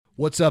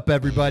What's up,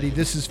 everybody?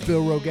 This is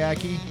Phil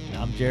Rogacki. And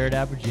I'm Jared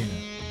Abergina.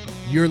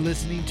 You're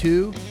listening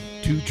to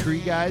Two Tree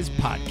Guys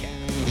Podcast.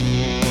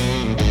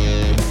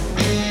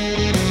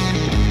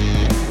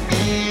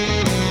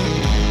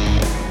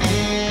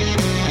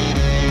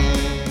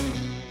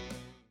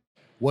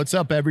 What's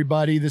up,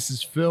 everybody? This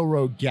is Phil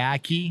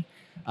Rogacki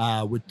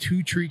with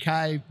Two Tree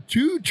Guy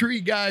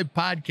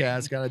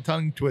Podcast. Got a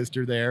tongue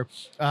twister there.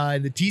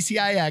 In the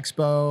TCIA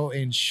Expo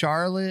in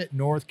Charlotte,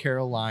 North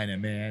Carolina,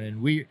 man.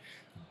 And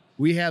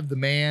we have the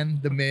man,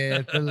 the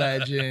myth, the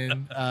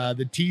legend,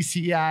 the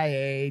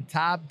TCIA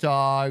top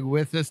dog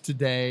with us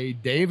today,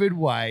 David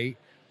White.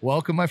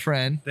 Welcome, my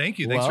friend. Thank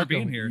you. Thanks for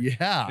being here.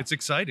 Yeah. It's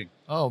exciting.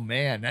 Oh,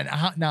 man. And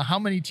how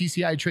many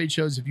TCI trade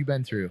shows have you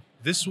been through?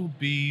 This will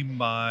be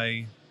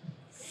my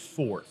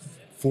fourth.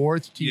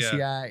 Fourth TCI.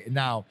 Yeah.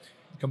 Now,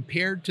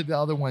 compared to the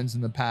other ones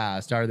in the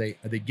past, are they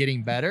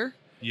getting better?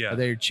 Yeah. Are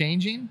they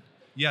changing?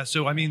 Yeah.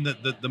 So, I mean,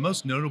 the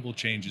most notable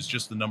change is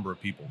just the number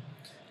of people.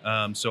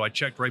 So I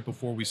checked right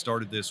before we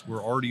started this.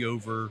 We're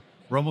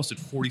almost at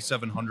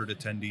 4,700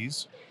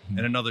 attendees and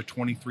another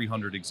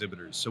 2,300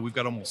 exhibitors. So we've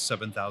got almost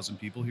 7,000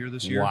 people here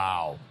this year.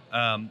 Wow.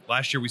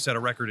 Last year we set a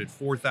record at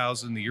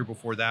 4,000. The year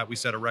before that we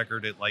set a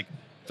record at like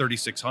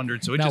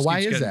 3,600. So it Now, just why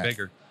keeps is getting that?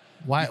 bigger.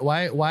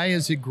 Why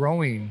is it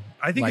growing?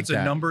 I think like it's a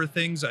that? number of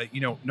things.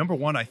 Number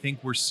one, I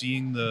think we're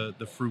seeing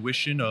the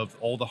fruition of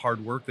all the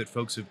hard work that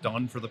folks have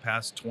done for the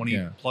past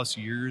 20 plus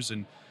years.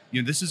 And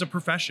this is a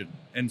profession.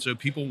 And so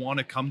people want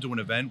to come to an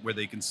event where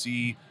they can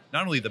see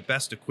not only the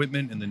best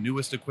equipment and the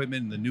newest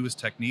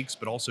techniques,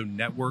 but also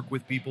network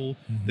with people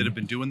that have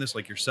been doing this,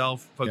 like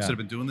yourself, folks that have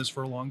been doing this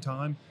for a long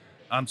time.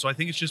 So I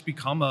think it's just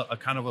become a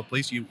kind of a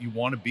place you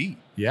want to be.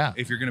 Yeah.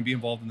 If you're going to be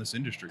involved in this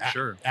industry.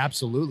 Sure.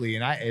 Absolutely.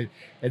 And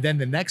then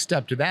the next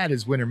step to that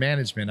is winter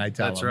management. I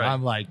tell That's them, right.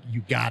 I'm like,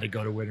 you got to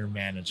go to winter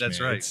management.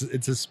 That's right.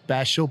 It's a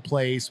special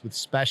place with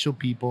special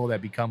people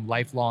that become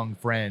lifelong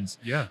friends.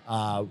 Yeah.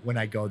 When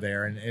I go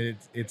there, and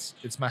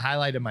it's my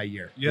highlight of my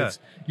year. Yeah. It's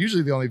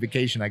usually the only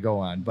vacation I go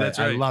on, but That's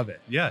right. I love it.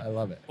 Yeah. I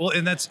love it. Well,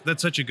 and that's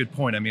such a good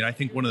point. I mean, I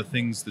think one of the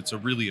things that's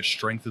really a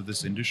strength of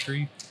this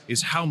industry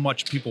is how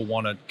much people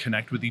want to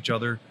connect with each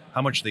other,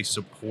 how much they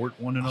support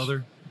one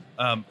another.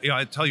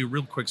 I tell you a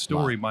real quick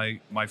story. Wow.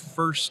 My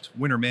first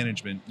winter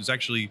management was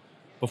actually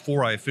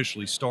before I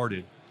officially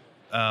started.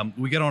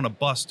 We get on a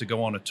bus to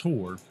go on a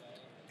tour,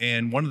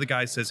 and one of the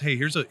guys says, "Hey,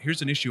 here's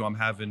an issue I'm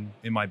having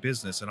in my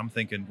business," and I'm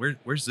thinking,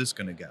 where's this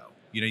going to go?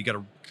 You got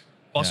a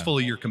bus full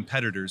of your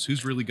competitors.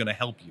 Who's really going to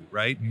help you,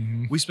 right?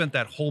 Mm-hmm. We spent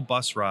that whole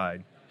bus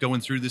ride going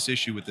through this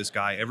issue with this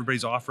guy.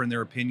 Everybody's offering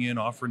their opinion,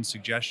 offering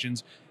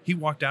suggestions. He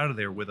walked out of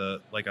there with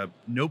a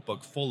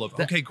notebook full of,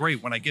 okay,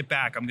 great. When I get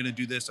back, I'm going to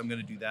do this. I'm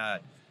going to do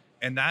that.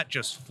 And that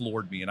just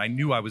floored me. And I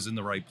knew I was in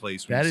the right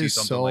place when That you see is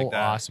something so like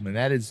that. awesome. And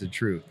that is the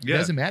truth. It Yeah.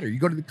 doesn't matter. You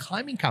go to the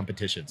climbing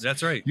competitions.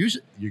 That's right.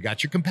 Usually you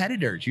got your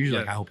competitors. Usually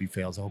Yeah. like, I hope he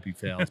fails.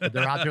 But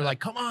they're out there like,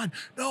 come on,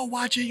 no,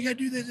 watch it. You got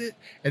to do this.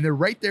 And they're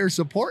right there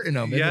supporting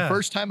them. And Yeah. the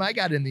first time I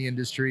got in the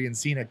industry and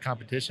seen a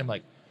competition, I'm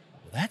like,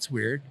 well, that's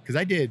weird. Because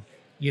I did,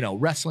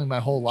 wrestling my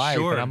whole life.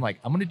 Sure. And I'm like,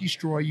 I'm going to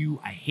destroy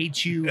you. I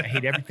hate you. I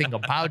hate everything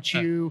about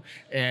you.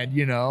 And,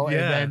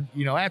 and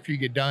then, after you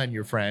get done,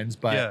 you're friends.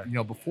 But,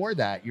 before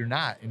that, you're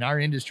not. And our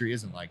industry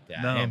isn't like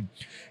that. No.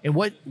 And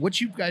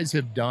what you guys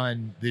have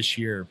done this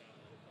year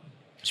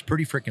is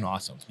pretty freaking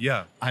awesome.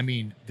 Yeah. I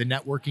mean, the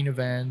networking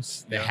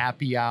events, the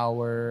happy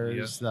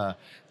hours, the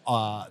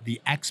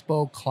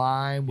expo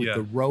climb with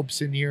the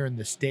ropes in here and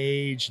the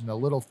stage and the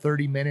little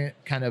 30-minute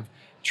kind of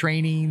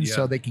training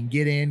so they can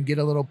get in, get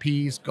a little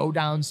piece, go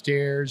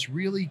downstairs,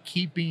 really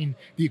keeping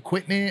the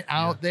equipment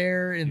out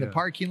there in the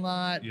parking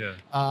lot.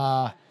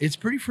 Yeah. It's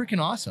pretty freaking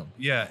awesome.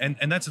 Yeah.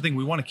 And that's the thing.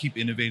 We want to keep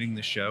innovating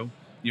the show,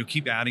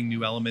 keep adding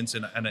new elements.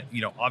 And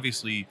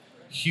obviously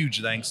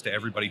huge thanks to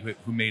everybody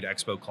who made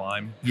Expo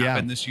Climb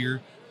happen this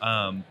year.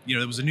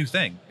 It was a new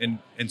thing.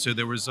 And so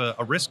there was a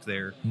risk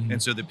there. Mm-hmm.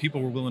 And so that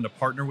people were willing to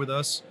partner with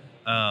us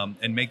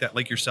and make that,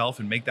 like yourself,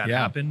 and make that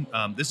happen.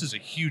 This is a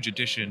huge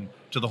addition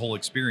to the whole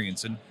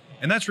experience. And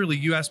that's really,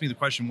 you asked me the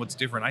question, what's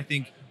different? I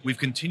think we've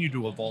continued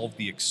to evolve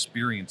the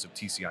experience of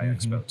TCI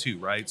Expo too,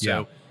 right?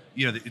 So,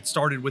 it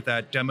started with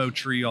that demo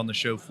tree on the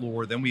show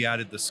floor. Then we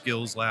added the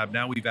skills lab.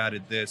 Now we've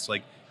added this.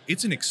 Like,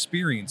 it's an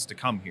experience to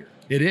come here.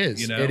 It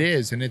is. It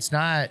is. And it's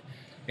not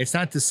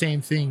the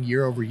same thing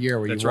year over year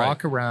where you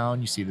walk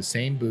around, you see the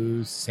same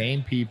booths,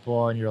 same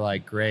people, and you're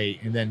like,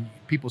 great. And then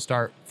people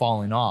start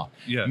falling off.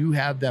 Yeah. You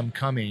have them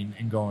coming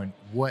and going,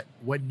 what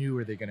new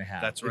are they going to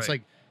have? That's right. It's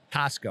like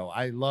Costco.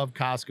 I love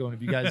Costco. And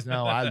if you guys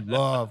know, I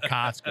love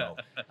Costco.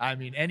 I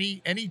mean,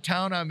 any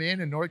town I'm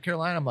in North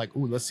Carolina, I'm like,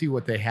 ooh, let's see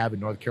what they have in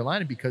North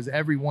Carolina, because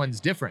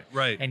everyone's different.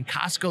 Right. And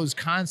Costco's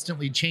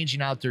constantly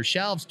changing out their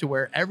shelves to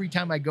where every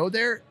time I go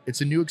there, it's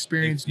a new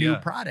experience, new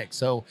product.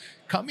 So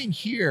coming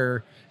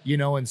here,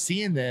 and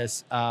seeing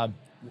this,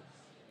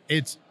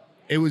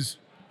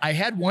 I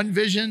had one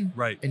vision,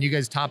 right, and you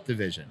guys topped the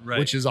vision, right,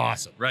 which is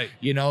awesome. Right.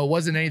 It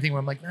wasn't anything where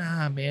I'm like,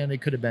 man,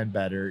 it could have been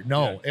better.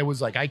 No, it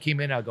was like I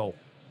came in, I go,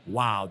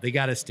 wow, they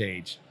got a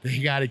stage, they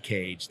got a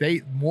cage,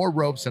 they more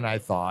ropes than I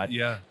thought.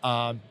 Yeah.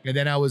 And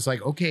then I was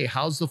like, okay,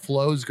 how's the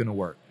flows going to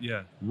work?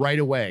 Yeah. Right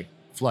away,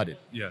 flooded.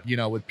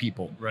 Yeah. With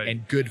people, Right.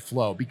 and good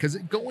flow, because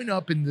going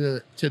up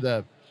to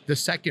the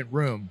second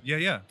room.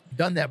 Yeah.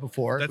 Done that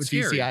before That's with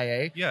scary.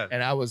 TCIA. Yeah.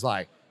 And I was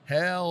like,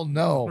 hell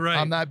no, Right.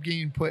 I'm not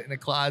being put in a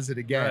closet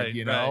again,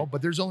 Right.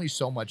 but there's only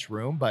so much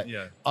room. But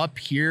Yeah. up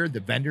here, the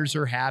vendors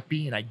are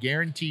happy, and I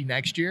guarantee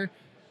next year,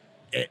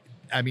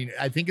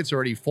 I think it's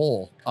already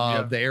full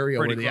of the area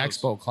Pretty where the close.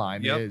 Expo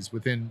Climb is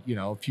within,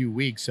 a few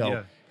weeks. So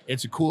Yeah.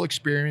 it's a cool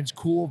experience,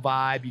 cool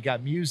vibe. You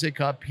got music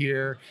up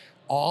here.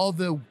 All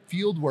the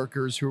field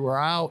workers who are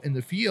out in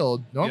the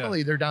field,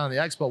 normally they're down at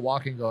the expo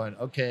walking, going,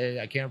 okay,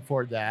 I can't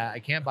afford that. I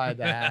can't buy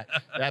that.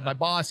 That my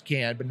boss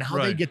can. But now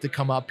they get to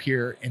come up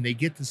here and they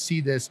get to see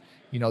this,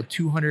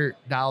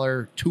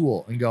 $200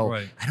 tool and go,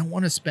 I don't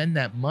want to spend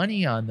that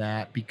money on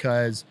that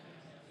because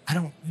I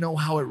don't know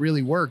how it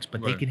really works,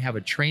 but they can have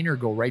a trainer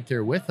go right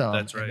there with them.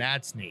 That's right. And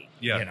that's neat.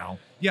 Yeah.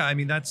 Yeah. I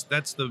mean, that's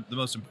the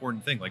most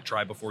important thing. Like,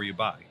 try before you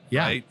buy.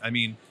 Yeah. Right. I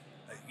mean,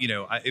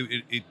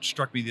 it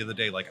struck me the other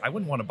day, like, I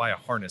wouldn't want to buy a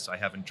harness I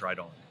haven't tried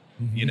on,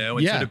 Mm-hmm.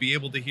 and so to be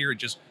able to hear it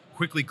just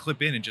quickly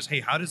clip in and just, hey,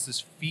 how does this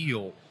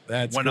feel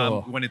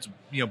when it's,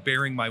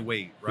 bearing my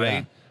weight, right?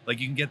 Yeah. Like,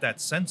 you can get that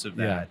sense of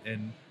that.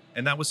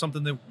 And that was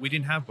something that we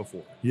didn't have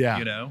before.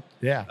 Yeah.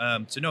 Yeah.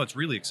 So no, it's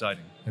really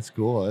exciting. That's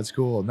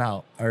cool.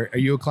 Now, are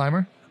you a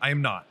climber? I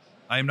am not.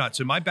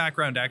 So my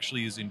background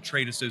actually is in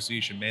trade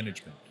association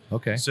management.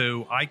 Okay.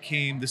 So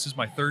this is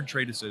my third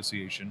trade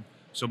association.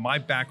 So my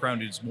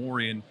background is more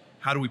in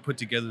how do we put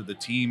together the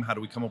team? How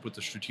do we come up with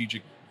a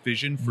strategic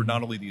vision for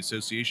not only the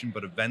association,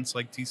 but events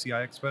like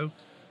TCI Expo?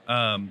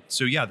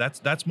 So yeah,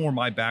 that's more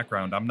my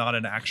background. I'm not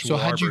an actual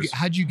arborist.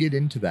 How'd you get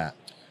into that?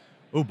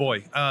 Oh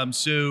boy.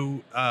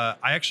 I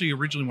actually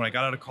originally, when I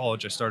got out of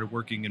college, I started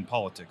working in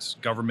politics,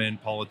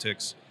 government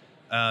politics,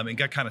 and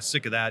got kind of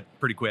sick of that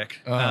pretty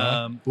quick.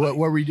 What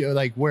were we doing?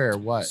 Like where?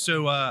 What?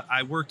 So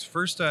I worked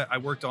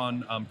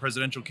on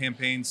presidential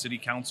campaigns, city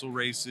council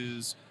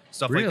races,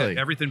 stuff like that.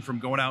 Everything from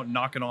going out and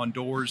knocking on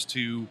doors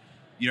to,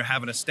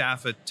 having a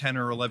staff of 10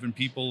 or 11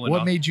 people. And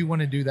what made you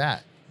want to do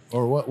that?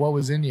 Or what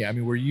was in you? I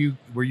mean, were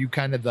you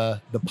kind of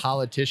the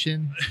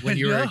politician when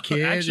you were a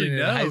kid and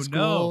in high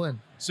school? And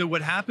so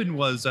what happened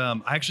was I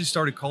actually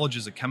started college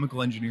as a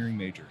chemical engineering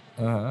major,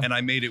 and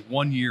I made it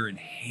 1 year and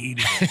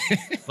hated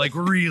it, like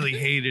really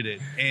hated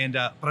it. And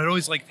but I'd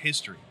always liked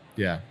history.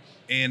 Yeah.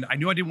 And I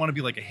knew I didn't want to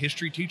be like a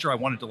history teacher. I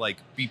wanted to like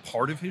be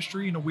part of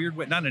history in a weird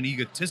way, not in an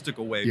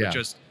egotistical way, but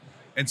just.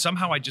 And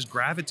somehow I just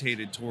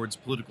gravitated towards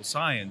political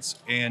science.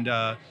 And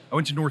I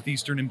went to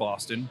Northeastern in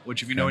Boston,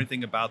 which, if you know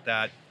anything about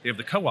that, they have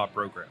the co-op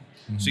program.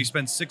 Mm-hmm. So you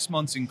spend 6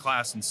 months in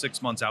class and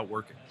 6 months out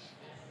working.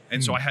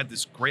 And so I had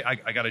this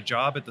I got a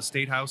job at the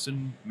State House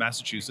in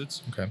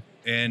Massachusetts. Okay.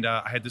 And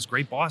I had this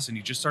great boss, and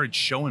he just started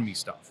showing me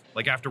stuff.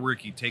 Like, after work,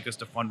 he'd take us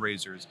to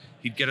fundraisers.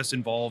 He'd get us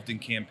involved in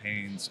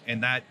campaigns.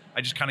 And that, I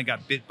just kind of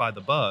got bit by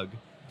the bug.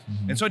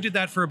 Mm-hmm. And so I did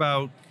that for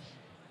about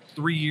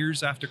 3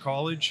 years after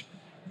college.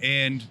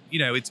 And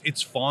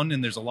it's fun,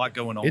 and there's a lot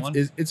going on.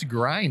 It's a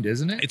grind,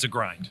 isn't it? It's a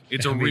grind.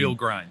 It's a real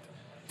grind.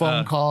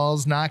 Phone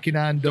calls, knocking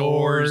on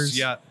doors.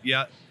 Yeah.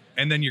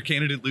 And then your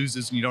candidate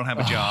loses and you don't have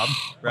a job,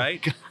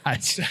 right?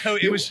 God. So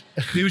it was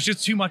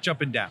just too much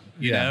up and down,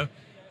 you know?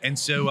 And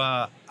so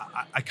I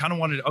kind of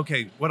wanted,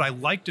 what I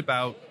liked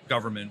about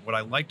government, what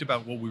I liked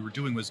about what we were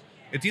doing was,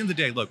 at the end of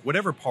the day, look,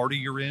 whatever party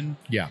you're in,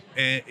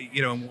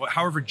 and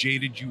however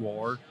jaded you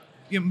are,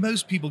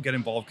 most people get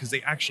involved because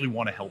they actually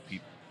want to help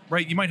people.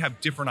 Right, you might have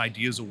different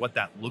ideas of what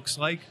that looks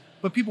like,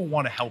 but people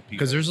want to help people.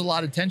 Because there's a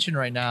lot of tension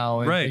right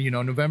now. Right.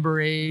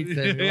 November 8th,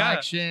 and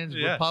elections,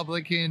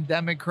 Republican,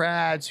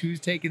 Democrats, who's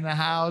taking the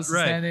House,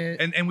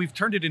 Senate. And we've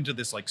turned it into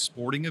this like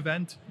sporting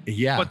event.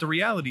 Yeah. But the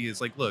reality is,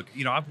 like, look,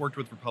 I've worked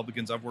with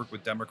Republicans, I've worked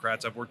with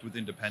Democrats, I've worked with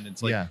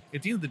independents. Like,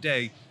 at the end of the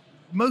day,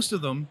 most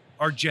of them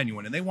are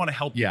genuine and they want to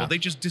help people. They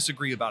just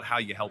disagree about how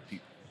you help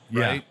people,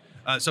 right?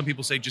 Some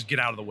people say just get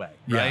out of the way,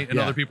 right? And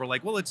other people are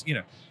like, well, it's,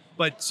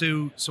 But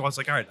so I was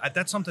like, all right,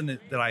 that's something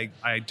that I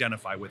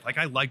identify with. Like,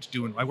 I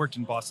worked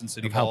in Boston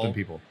City Hall. Helping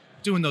people.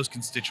 Doing those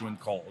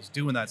constituent calls,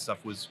 doing that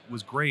stuff was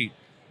great.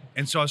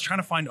 And so I was trying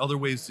to find other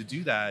ways to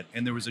do that.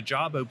 And there was a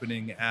job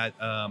opening at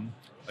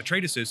a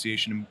trade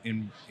association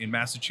in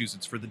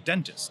Massachusetts for the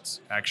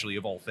dentists, actually,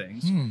 of all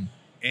things.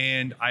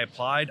 And I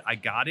applied, I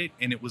got it,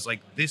 and it was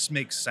like, this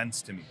makes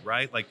sense to me,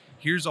 right? Like,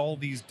 here's all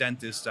these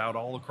dentists out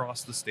all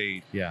across the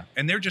state. Yeah.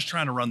 And they're just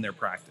trying to run their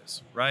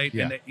practice, right?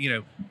 Yeah.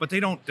 And but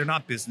they're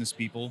not business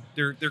people.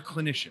 They're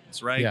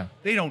clinicians, right? Yeah.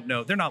 They don't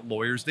know, they're not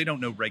lawyers. They don't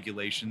know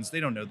regulations. They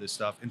don't know this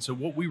stuff. And so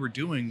what we were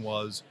doing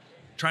was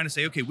trying to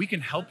say, okay, we can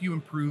help you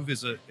improve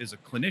as a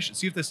clinician.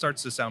 See if this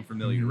starts to sound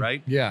familiar,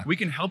 right? Yeah. We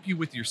can help you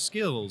with your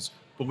skills,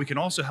 but we can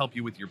also help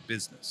you with your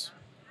business.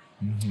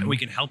 And we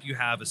can help you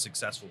have a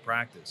successful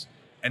practice.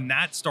 And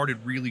that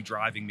started really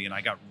driving me, and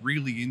I got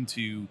really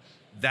into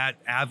that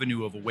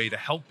avenue of a way to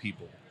help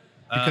people.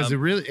 Because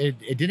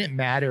it didn't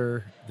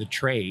matter the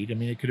trade. I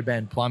mean, it could have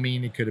been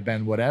plumbing, it could have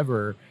been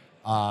whatever,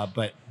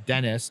 but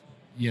dentist,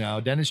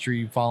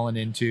 dentistry fallen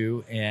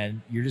into,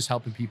 and you're just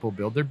helping people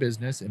build their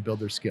business and build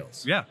their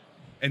skills. Yeah.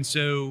 And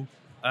so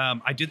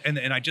I did,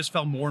 and I just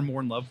fell more and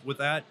more in love with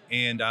that.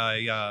 And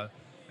I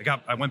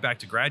went back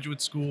to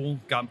graduate school,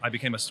 I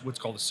became what's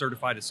called a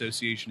certified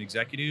association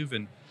executive,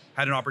 and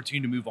had an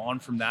opportunity to move on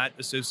from that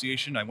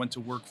association. I went to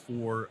work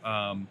for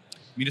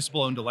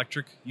municipal owned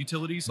electric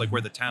utilities, like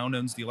where the town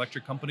owns the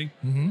electric company.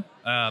 And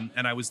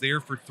I was there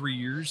for 3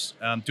 years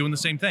doing the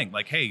same thing.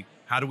 Like, hey,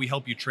 how do we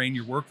help you train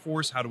your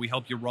workforce? How do we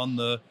help you run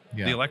the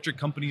electric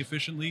company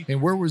efficiently?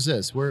 And where was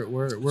this? Where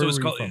were you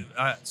from?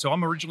 So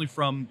I'm originally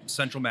from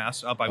Central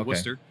Mass, out by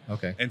Worcester.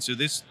 Okay. And so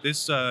this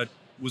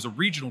was a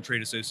regional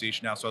trade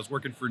association now. So I was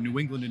working for New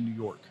England and New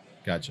York.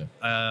 Gotcha.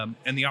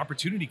 And the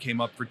opportunity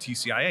came up for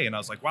TCIA, and I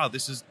was like, wow,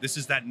 this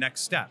is that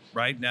next step,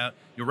 right? Now,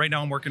 right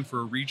now I'm working for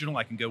a regional.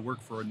 I can go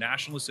work for a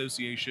national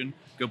association,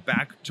 go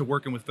back to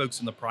working with folks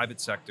in the private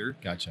sector.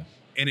 Gotcha.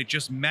 And it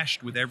just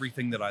meshed with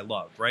everything that I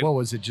loved, right? Well,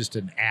 was it just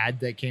an ad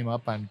that came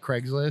up on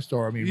Craigslist,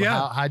 or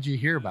how'd you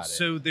hear about it?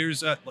 So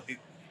there's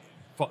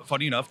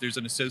funny enough, there's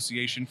an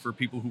association for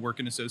people who work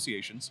in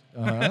associations.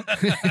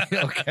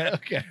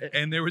 Okay.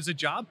 And there was a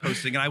job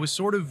posting, and I was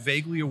sort of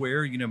vaguely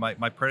aware.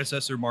 My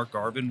predecessor, Mark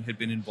Garvin, had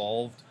been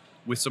involved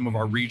with some of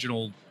our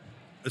regional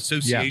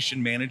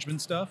association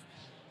management stuff.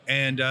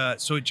 And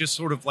so it just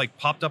sort of like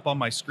popped up on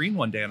my screen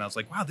one day, and I was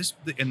like, wow, this.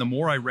 And the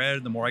more I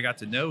read, the more I got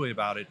to know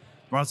about it,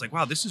 the more I was like,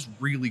 wow, this is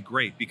really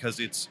great, because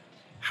it's,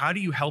 how do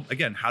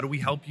we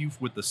help you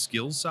with the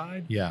skills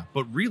side? Yeah.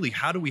 But really,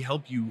 how do we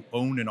help you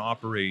own and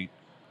operate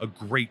a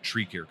great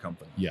tree care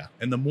company? Yeah.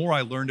 And the more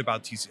I learned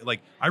about TC,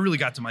 like, I really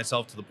got to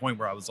myself to the point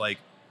where I was like,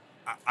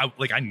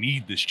 I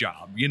need this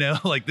job,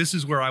 like, this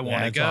is where I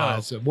want to go.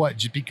 Awesome. What,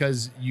 just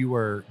because you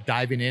were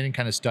diving in and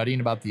kind of studying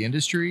about the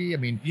industry? I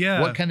mean,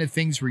 what kind of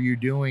things were you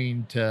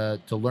doing to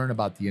learn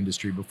about the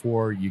industry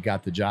before you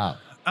got the job?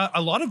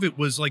 A lot of it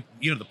was like,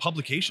 the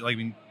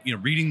publication,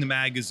 reading the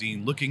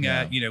magazine, looking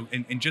at,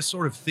 and just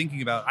sort of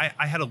thinking about,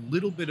 I had a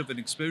little bit of an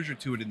exposure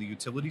to it in the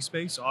utility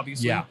space,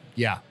 obviously.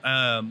 Yeah.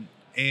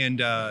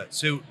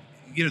 So,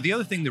 the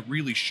other thing that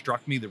really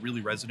struck me, that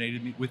really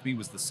resonated with me,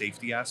 was the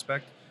safety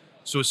aspect.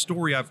 So a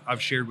story I've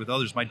shared with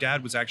others, my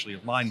dad was actually a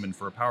lineman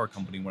for a power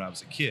company when I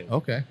was a kid.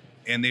 Okay.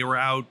 And they were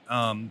out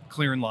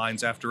clearing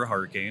lines after a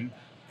hurricane,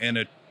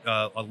 and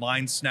a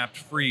line snapped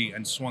free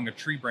and swung a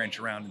tree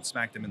branch around and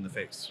smacked him in the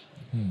face.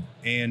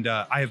 And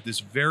I have this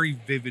very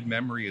vivid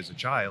memory as a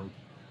child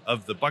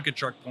of the bucket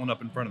truck pulling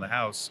up in front of the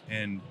house,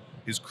 and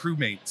his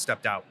crewmate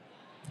stepped out.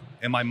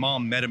 And my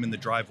mom met him in the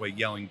driveway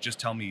yelling, "Just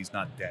tell me he's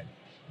not dead."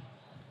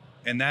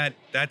 And that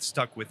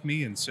stuck with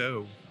me. And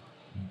so,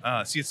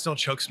 it still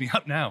chokes me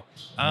up now.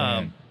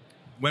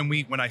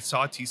 When I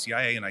saw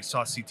TCIA and I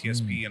saw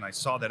CTSP and I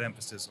saw that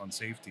emphasis on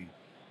safety,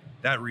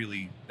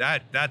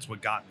 that's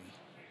what got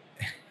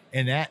me.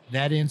 And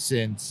that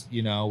instance,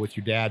 with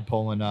your dad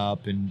pulling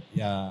up and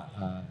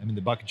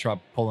the bucket truck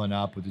pulling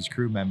up with his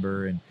crew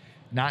member, and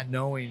not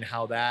knowing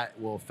how that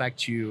will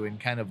affect you and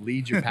kind of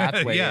lead your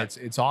pathway.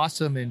 It's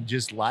awesome in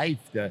just life.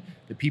 The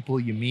people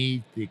you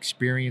meet, the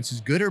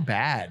experiences, good or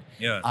bad.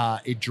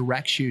 It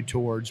directs you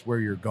towards where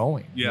you're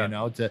going.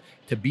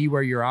 To be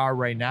where you are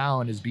right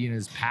now, and as being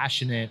as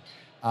passionate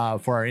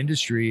for our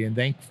industry.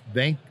 And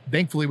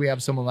thankfully we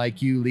have someone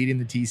like you leading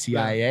the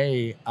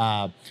TCIA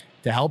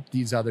to help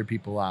these other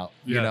people out,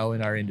 in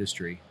our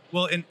industry.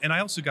 Well, and I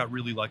also got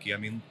really lucky. I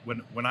mean,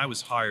 when I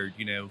was hired,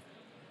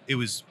 it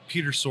was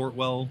Peter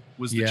Sortwell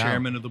was the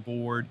chairman of the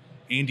board.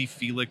 Andy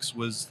Felix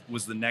was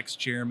the next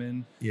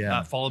chairman,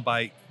 followed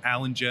by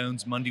Alan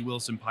Jones, Mundy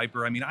Wilson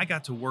Piper. I mean, I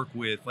got to work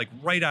with, like,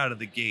 right out of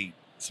the gate.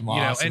 Some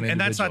awesome and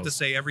that's not to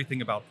say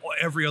everything about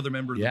every other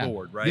member of the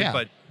board, right?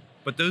 Yeah.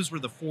 But those were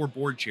the 4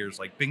 board chairs,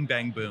 like bing,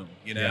 bang, boom,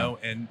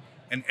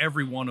 and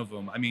every one of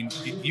them. I mean,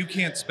 you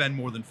can't spend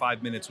more than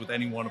 5 minutes with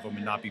any one of them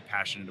and not be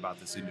passionate about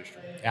this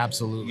industry.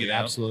 Absolutely.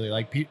 Absolutely.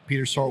 Like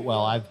Peter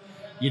Sortwell,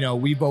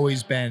 we've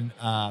always been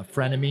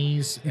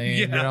frenemies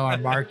in our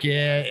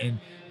market,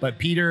 but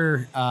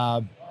Peter,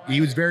 he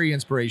was very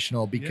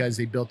inspirational because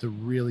they built a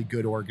really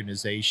good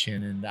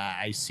organization, and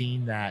I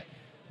seen that.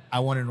 I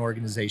want an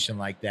organization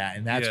like that,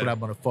 and that's what I'm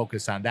going to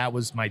focus on. That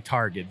was my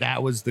target.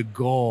 That was the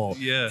goal,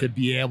 to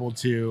be able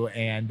to.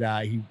 And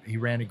he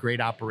ran a great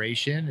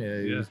operation.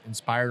 He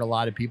inspired a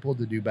lot of people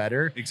to do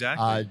better.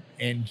 Exactly.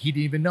 And he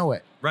didn't even know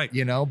it. Right.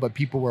 But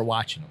people were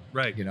watching him.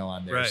 Right.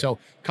 On there. Right. So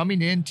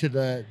coming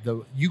into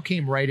you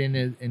came right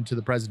into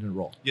the president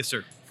role. Yes,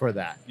 sir. For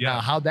that. Yeah.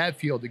 Now, how'd that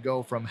feel to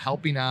go from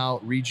helping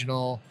out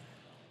regional,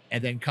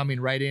 and then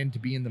coming right in to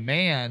being the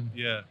man?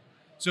 Yeah.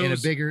 So in a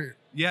bigger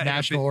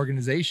national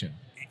organization.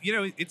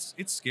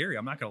 It's scary.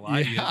 I'm not gonna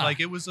lie to you. Like,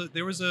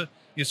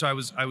 so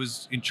I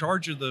was in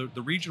charge of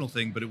the regional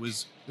thing, but it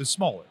was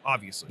smaller,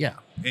 obviously. Yeah.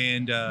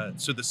 And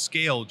so the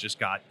scale just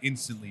got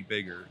instantly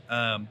bigger.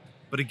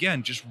 But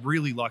again, just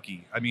really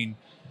lucky. I mean,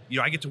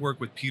 I get to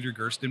work with Peter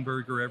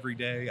Gerstenberger every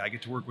day. I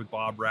get to work with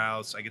Bob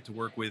Rouse. I get to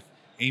work with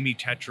Amy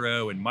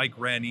Tetro and Mike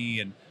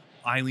Rennie and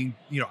Eileen.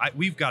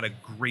 We've got a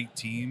great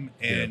team,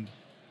 and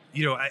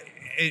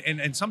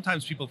and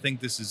sometimes people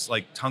think this is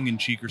like tongue in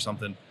cheek or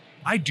something.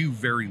 I do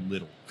very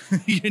little.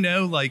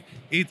 Like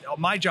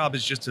my job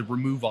is just to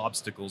remove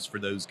obstacles for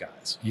those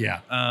guys.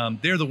 Yeah.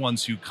 They're the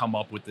ones who come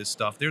up with this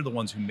stuff. They're the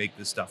ones who make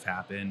this stuff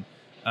happen.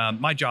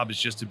 My job is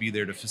just to be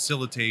there to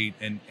facilitate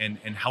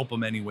and help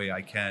them any way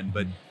I can.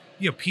 But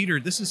Peter,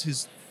 this is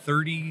his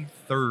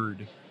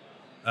 33rd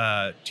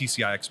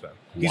TCI Expo.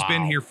 He's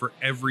been here for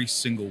every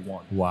single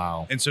one.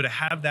 Wow. And so to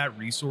have that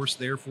resource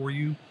there for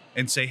you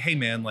and say, hey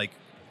man, like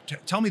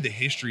tell me the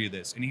history of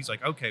this. And he's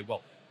like, okay,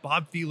 well,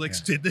 Bob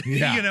Felix did this.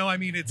 Yeah.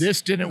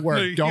 This didn't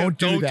work. Don't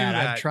do that.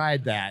 I've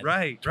tried that.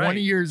 Right.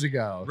 20 years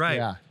ago. Right.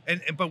 Yeah.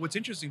 But what's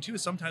interesting too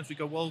is sometimes we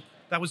go, well,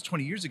 that was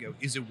 20 years ago.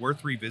 Is it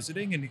worth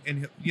revisiting?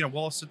 And we'll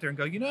all sit there and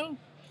go,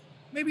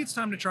 maybe it's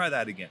time to try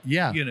that again.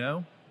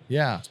 Yeah.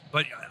 Yeah.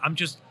 But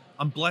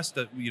I'm blessed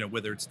that,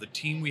 whether it's the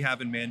team we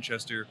have in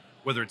Manchester,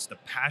 whether it's the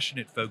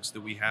passionate folks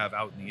that we have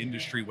out in the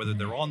industry, whether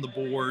they're on the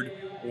board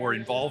or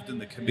involved in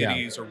the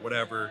committees or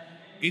whatever,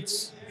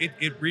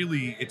 it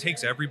really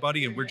takes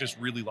everybody, and we're just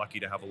really lucky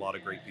to have a lot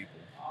of great people.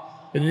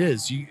 It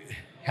is.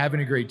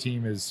 Having a great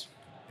team is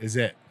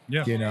it.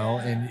 Yeah.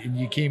 And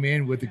you came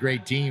in with a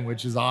great team,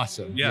 which is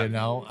awesome.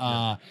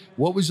 Yeah.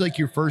 What was like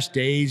your first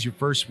days, your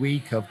first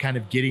week of kind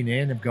of getting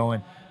in, of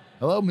going,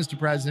 hello, Mr.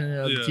 President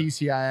of the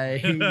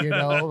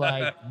TCIA,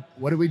 like,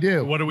 what do we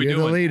do? What are we You're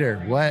doing? The leader.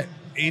 What?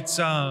 It's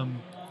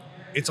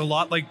a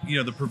lot like,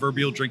 the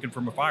proverbial drinking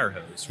from a fire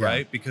hose,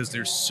 right? Because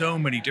there's so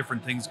many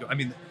different things.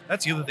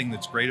 That's the other thing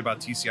that's great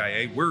about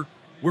TCIA. We're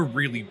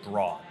really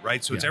broad,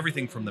 right? So it's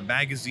everything from the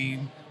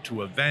magazine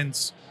to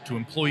events to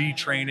employee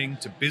training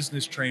to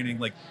business training.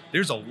 Like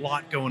there's a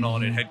lot going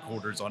on at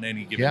headquarters on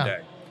any given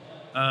day.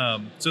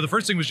 So the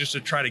first thing was just to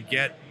try to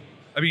get,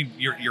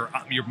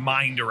 your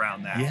mind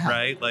around that,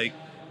 right? Like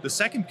the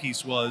second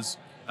piece was,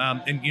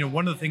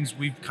 one of the things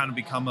we've kind of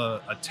become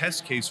a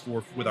test case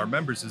for with our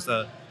members is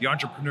the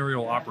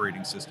Entrepreneurial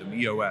Operating System,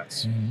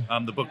 EOS.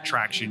 The book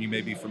Traction, you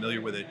may be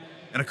familiar with it.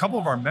 And a couple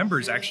of our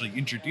members actually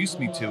introduced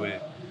me to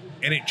it.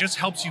 And it just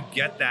helps you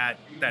get that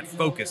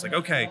focus. Like,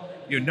 okay,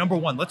 number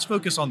one, let's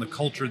focus on the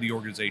culture of the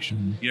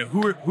organization.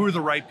 Who are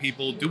the right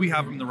people? Do we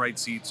have them in the right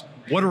seats?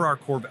 What are our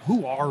core?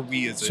 Who are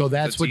we as a So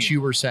that's team? what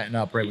you were setting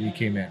up right when you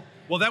came in.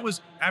 Well, that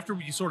was after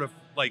you sort of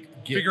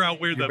figure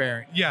out where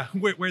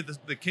where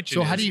the kitchen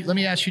so is. how do you, let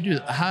me ask you,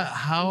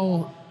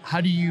 how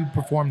do you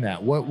perform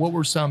that? What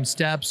were some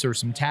steps or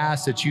some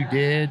tasks that you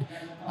did?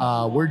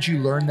 Where'd you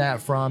learn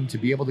that from to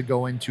be able to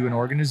go into an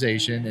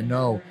organization and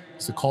know,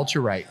 is the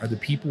culture right? Are the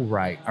people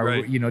right?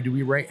 Do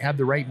we have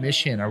the right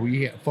mission? Are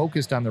we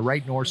focused on the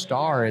right North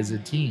Star as a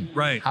team?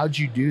 Right. How'd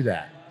you do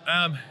that?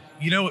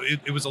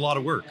 It was a lot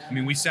of work.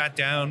 We sat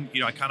down,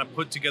 I kind of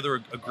put together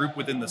a group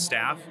within the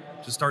staff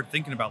to start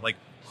thinking about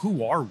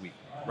who are we,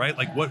 right?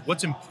 Like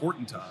what's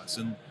important to us?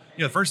 And,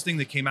 the first thing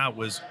that came out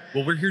was,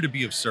 well, we're here to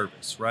be of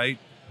service, right?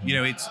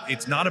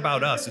 It's not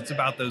about us. It's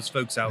about those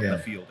folks out in the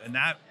field. And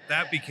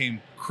that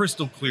became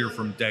crystal clear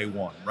from day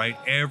one, right?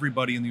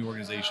 Everybody in the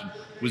organization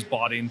was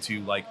bought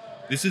into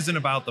this isn't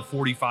about the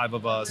 45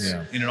 of us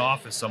in an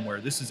office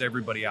somewhere. This is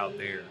everybody out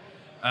there.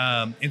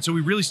 And so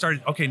we really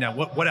started, okay, now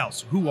what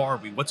else? Who are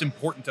we? What's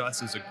important to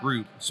us as a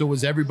group? So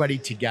was everybody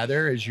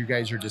together as you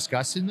guys are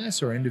discussing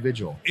this, or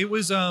individual? It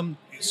was,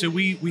 so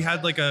we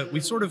had we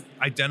sort of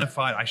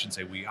identified,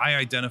 I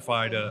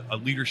identified a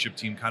leadership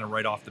team kind of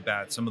right off the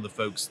bat, some of the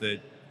folks that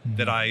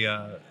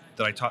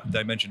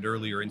I mentioned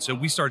earlier. And so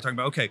we started talking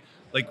about, okay,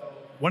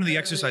 one of the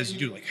exercises you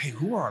do, hey,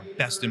 who are our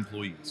best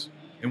employees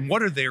and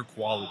what are their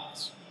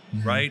qualities?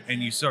 Right.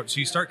 And you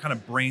start kind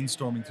of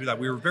brainstorming through that.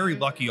 We were very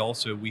lucky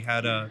also. We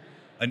had an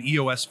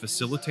EOS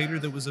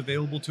facilitator that was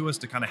available to us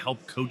to kind of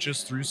help coach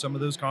us through some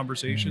of those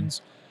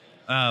conversations.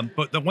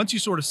 But then once you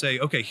sort of say,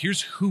 okay,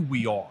 here's who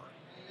we are,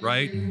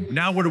 right?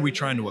 Now, what are we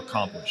trying to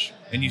accomplish?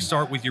 And you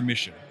start with your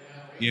mission.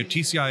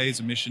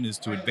 TCIA's mission is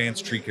to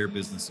advance tree care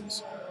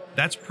businesses.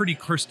 That's pretty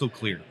crystal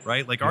clear,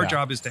 right? Our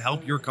job is to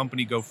help your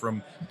company go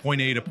from point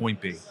A to point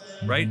B,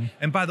 right?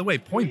 And by the way,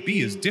 point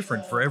B is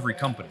different for every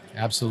company.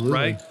 Absolutely.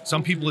 Right?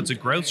 Some people, it's a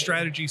growth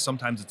strategy.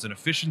 Sometimes it's an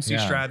efficiency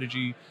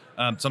strategy.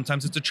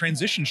 Sometimes it's a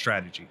transition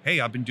strategy. Hey,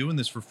 I've been doing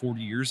this for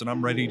 40 years and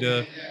I'm ready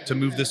to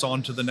move this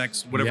on to the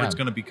next, whatever it's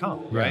going to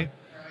become, right?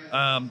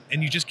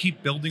 And you just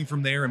keep building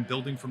from there and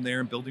building from there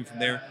and building from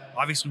there.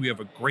 Obviously, we have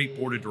a great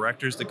board of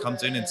directors that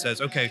comes in and says,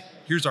 okay,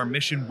 here's our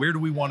mission. Where do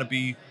we want to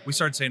be? We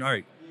started saying, all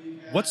right,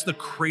 what's the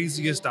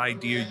craziest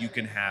idea you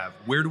can have?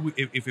 Where do we,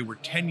 if it were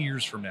 10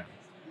 years from now,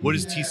 what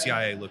does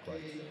TCIA look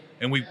like?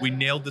 And we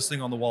nailed this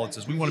thing on the wall. It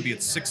says, we want to be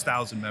at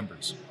 6,000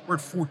 members. We're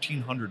at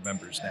 1,400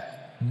 members now,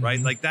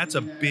 right? That's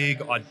a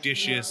big,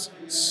 audacious,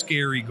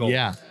 scary goal.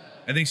 Yeah.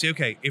 And then you say,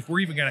 okay, if we're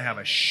even going to have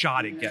a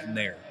shot at getting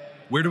there,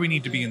 where do we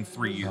need to be in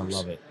 3 years? I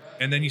love it.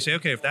 And then you say,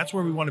 okay, if that's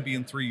where we want to be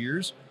in 3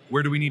 years,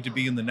 where do we need to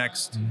be in the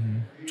next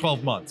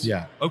 12 months?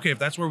 Yeah. Okay, if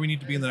that's where we need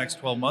to be in the next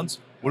 12 months,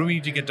 what do we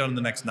need to get done in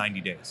the next 90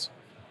 days?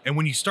 And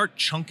when you start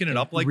chunking it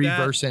up like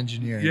reverse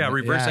engineering. Yeah,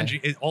 reverse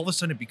engineering. All of a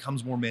sudden it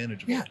becomes more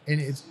manageable. Yeah,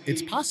 and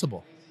it's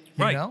possible.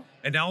 Right. You know?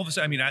 And now all of a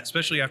sudden, I mean,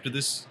 especially after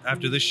this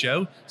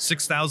show,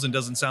 6,000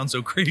 doesn't sound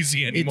so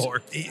crazy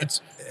anymore.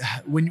 It's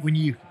when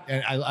you,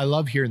 and I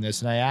love hearing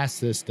this, and I ask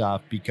this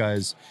stuff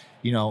because,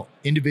 you know,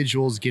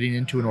 individuals getting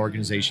into an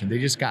organization, they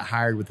just got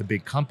hired with a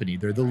big company.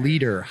 They're the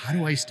leader. How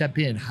do I step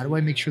in? How do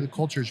I make sure the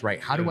culture is right?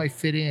 How do I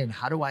fit in?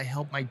 How do I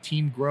help my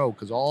team grow?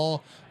 Because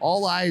all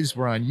eyes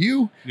were on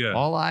you. Yeah.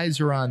 All eyes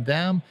are on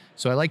them.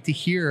 So I like to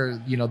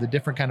hear, you know, the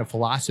different kind of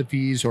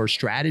philosophies or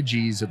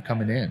strategies of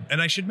coming in.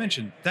 And I should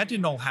mention that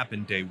didn't all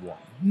happen day one.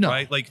 No.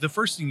 Right? Like the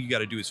first thing you got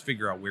to do is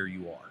figure out where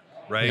you are.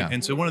 Right. Yeah.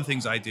 And so one of the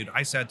things I did,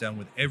 I sat down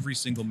with every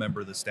single member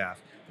of the staff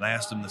and I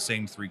asked them the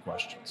same 3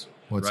 questions.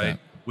 What's right? that?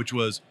 Which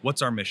was,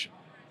 what's our mission?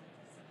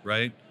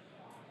 Right?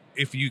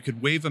 If you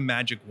could wave a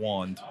magic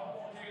wand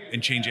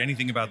and change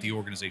anything about the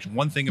organization,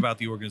 one thing about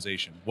the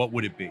organization, what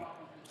would it be?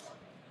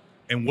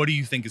 And what do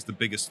you think is the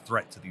biggest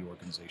threat to the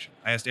organization?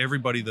 I asked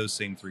everybody those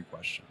same 3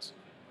 questions.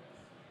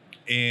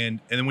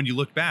 And then when you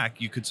look back,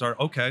 you could start,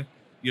 okay,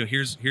 you know,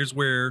 here's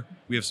where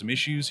we have some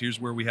issues. Here's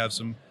where we have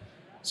some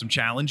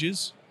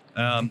challenges.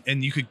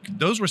 And you could,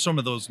 those were some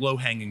of those low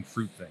hanging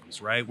fruit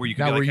things, right? Where you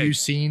could Now, be like, were hey, you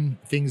seeing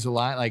things a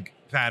lot like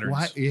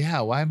patterns?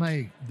 Why am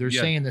I? They're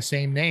saying the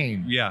same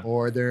name,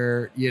 or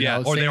they're or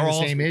they're saying all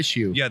the same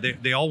issue. Yeah,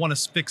 they all want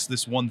to fix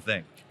this one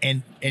thing,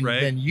 and right?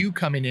 then you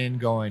coming in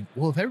going,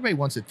 well, if everybody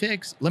wants it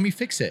fixed, let me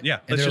fix it. Yeah,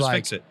 and let's just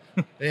fix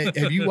it.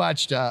 Have you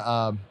watched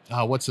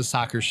what's the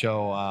soccer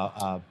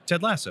show?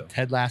 Ted Lasso.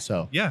 Ted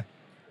Lasso. Yeah.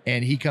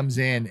 And he comes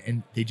in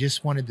and they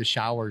just wanted the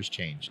showers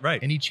changed.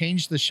 Right. And he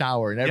changed the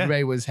shower and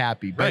everybody was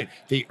happy. But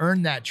they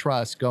earned that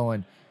trust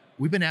going,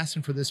 we've been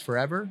asking for this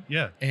forever.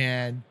 Yeah.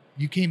 And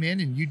you came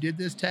in and you did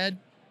this, Ted.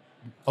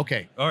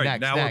 Okay. All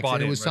right. Now we're bought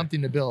and in. It was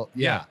something to build.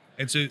 Yeah.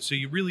 And so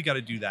you really got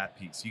to do that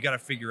piece. You got to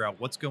figure out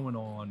what's going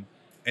on.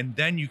 And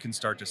then you can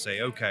start to say,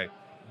 okay,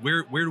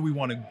 where do we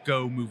want to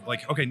go move?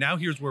 Like, okay, now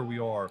here's where we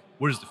are.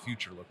 What does the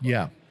future look like?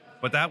 Yeah.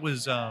 But that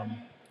was,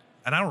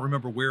 and I don't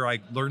remember where I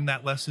learned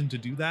that lesson to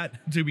do that,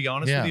 to be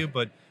honest with you,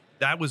 but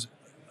that was,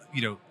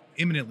 you know,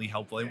 eminently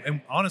helpful. And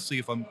honestly,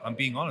 if I'm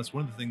being honest,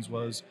 one of the things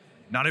was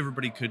not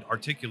everybody could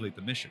articulate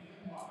the mission.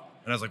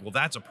 And I was like, well,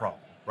 that's a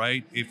problem,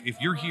 right?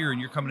 If you're here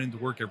and you're coming into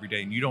work every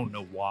day and you don't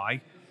know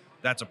why,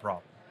 that's a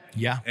problem.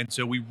 Yeah. And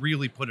so we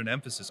really put an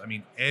emphasis. I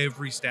mean,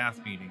 every staff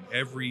meeting,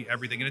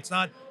 everything. And it's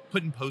not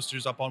putting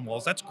posters up on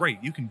walls. That's great.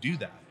 You can do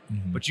that.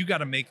 Mm-hmm. But you got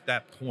to make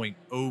that point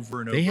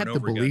over and over and over. They have and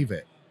over to believe again.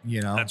 it.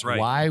 You know, that's right.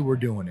 Why we're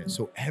doing it.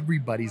 So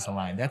everybody's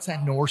aligned. That's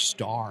that North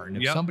Star. And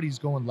if somebody's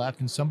going left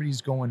and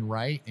somebody's going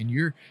right and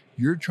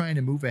you're trying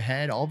to move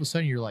ahead, all of a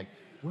sudden you're like,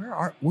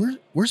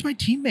 where's my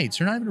teammates?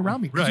 They're not even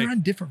around me because they're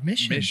on different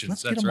missions.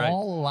 Let's get them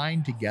all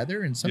aligned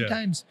together. And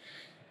sometimes,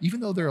 even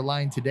though they're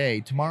aligned today,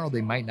 tomorrow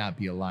they might not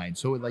be aligned.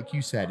 So like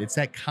you said, it's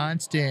that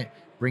constant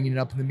bringing it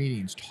up in the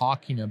meetings,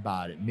 talking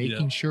about it,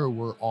 making sure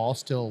we're all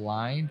still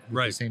aligned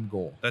with the same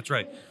goal. That's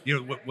right.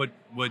 You know,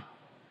 what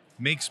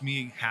makes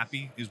me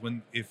happy is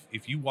when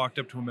if you walked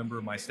up to a member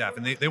of my staff,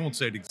 and they won't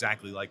say it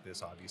exactly like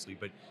this, obviously,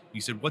 but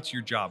you said, what's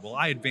your job? Well,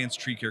 I advance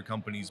tree care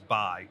companies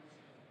by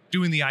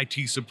doing the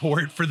IT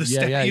support for the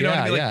staff. You know what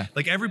I mean?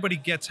 Like everybody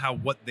gets how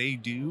what they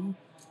do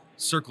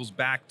circles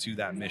back to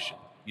that mission,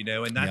 you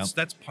know, and that's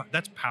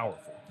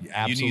powerful.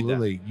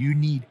 Absolutely. You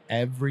need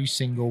every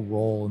single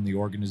role in the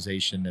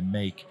organization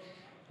to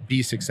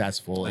be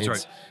successful. That's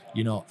right.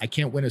 You know, I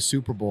can't win a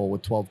Super Bowl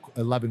with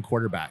 11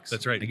 quarterbacks.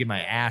 That's right. I get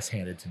my ass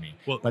handed to me.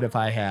 Well, but if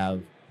I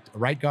have a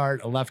right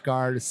guard, a left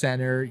guard, a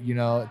center,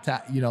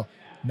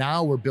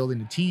 now we're building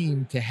a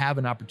team to have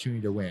an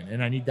opportunity to win.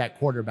 And I need that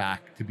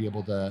quarterback to be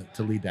able to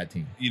lead that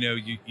team. You know,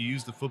 you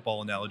use the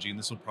football analogy, and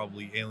this will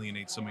probably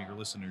alienate some of your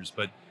listeners,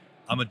 but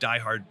I'm a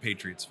diehard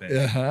Patriots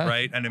fan,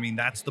 right? And I mean,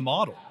 that's the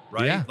model,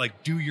 right? Yeah.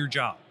 Like, do your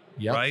job,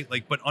 right?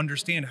 Like, but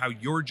understand how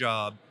your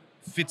job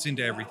fits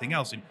into everything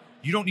else. And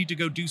you don't need to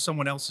go do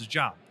someone else's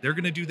job. They're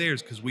going to do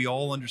theirs because we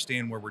all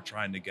understand where we're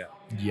trying to go.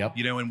 Yep.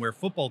 You know, and where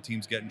football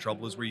teams get in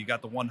trouble is where you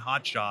got the one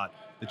hot shot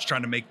that's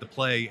trying to make the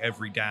play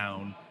every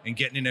down and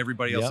getting in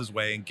everybody else's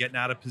way and getting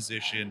out of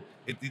position.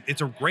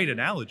 It's a great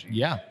analogy.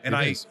 Yeah. And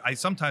I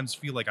sometimes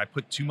feel like I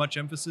put too much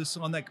emphasis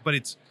on that, but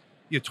it's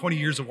 20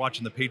 years of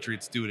watching the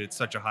Patriots do it at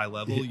such a high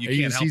level. You Are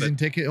you can't a help season it.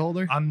 ticket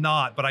holder? I'm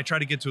not, but I try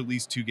to get to at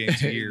least 2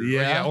 games a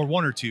year. Or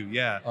 1 or 2.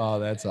 Yeah. Oh,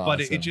 that's awesome.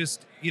 But it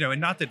just, and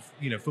not that,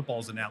 football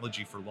is an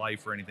analogy for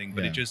life or anything,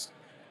 but it just,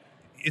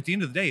 at the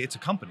end of the day, it's a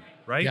company,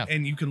 right? Yeah.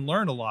 And you can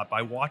learn a lot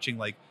by watching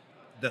like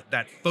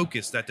that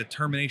focus, that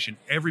determination.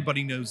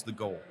 Everybody knows the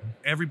goal.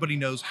 Everybody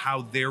knows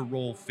how their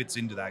role fits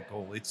into that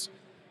goal. It's,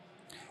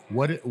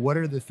 what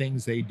are the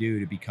things they do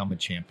to become a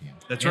champion?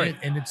 That's right.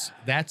 And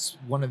that's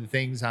one of the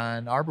things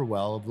on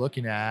Arborwell of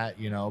looking at,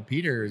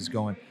 Peter is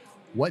going,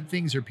 what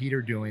things are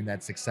Peter doing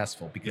that's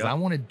successful? Because I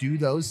want to do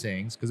those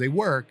things because they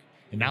work.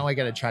 And now I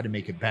got to try to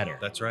make it better.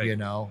 That's right.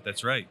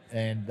 That's right.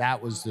 And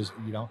that was just,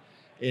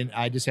 and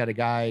I just had a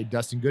guy,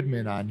 Dustin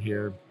Goodman, on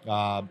here,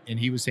 and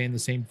he was saying the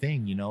same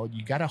thing. You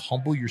got to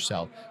humble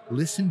yourself.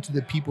 Listen to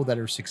the people that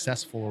are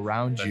successful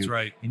around you. That's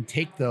right. And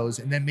take those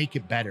and then make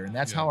it better. And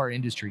that's how our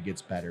industry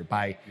gets better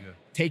by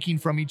taking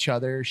from each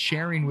other,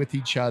 sharing with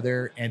each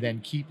other, and then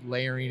keep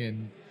layering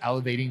and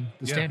elevating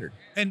the standard.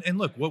 And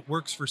look, what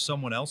works for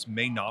someone else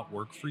may not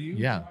work for you.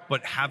 Yeah.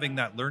 But having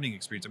that learning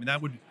experience, I mean,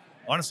 that would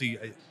honestly,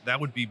 that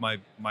would be my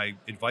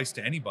advice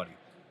to anybody.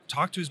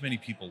 Talk to as many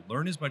people,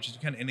 learn as much as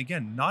you can. And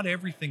again, not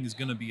everything is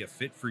going to be a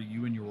fit for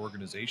you and your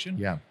organization.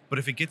 Yeah. But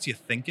if it gets you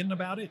thinking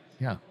about it,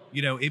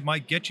 you know, it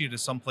might get you to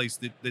some place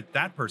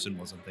that person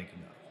wasn't thinking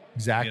of.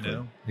 Exactly. You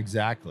know?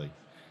 Exactly.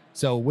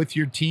 So with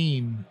your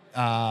team,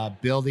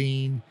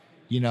 building,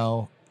 you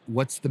know,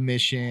 what's the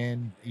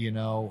mission, you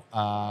know,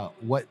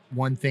 what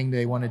one thing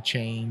they want to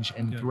change,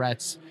 and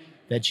threats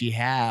that you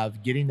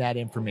have, getting that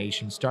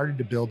information, started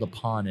to build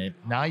upon it.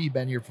 Now you've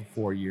been here for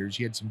 4 years.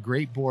 You had some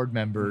great board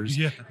members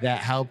that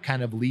help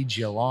kind of lead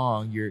you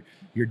along.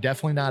 You're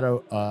definitely not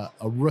a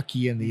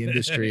rookie in the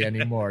industry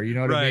anymore. You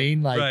know what I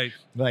mean?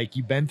 Like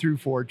you've been through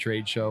 4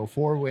 trade show,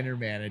 4 winter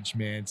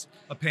managements,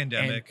 a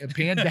pandemic, a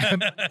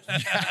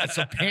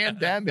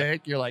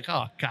pandemic. You're like,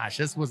 oh gosh,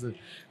 this wasn't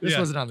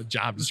on the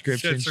job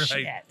description.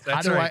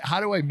 That's Shit. right. How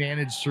do I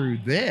manage through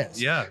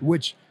this? Yeah.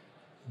 Which,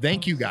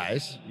 thank you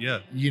guys. Yeah.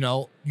 You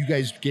know, you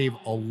guys gave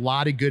a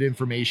lot of good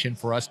information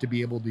for us to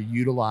be able to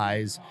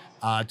utilize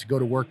to go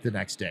to work the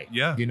next day.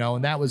 Yeah. You know,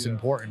 and that was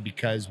important,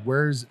 because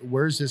where's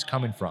this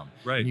coming from?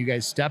 Right. And you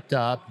guys stepped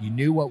up, you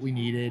knew what we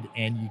needed,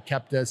 and you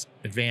kept us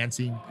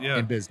advancing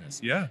in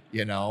business. Yeah.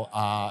 You know,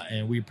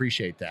 and we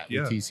appreciate that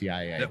with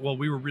TCIA. Well,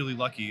 we were really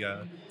lucky.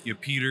 You know,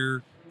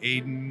 Peter,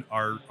 Aiden,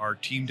 our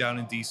team down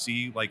in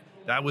DC, like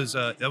that was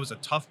a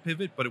tough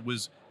pivot, but it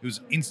was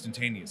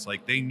instantaneous.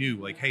 Like they knew,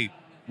 like, hey,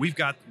 we've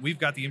got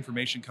the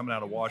information coming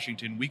out of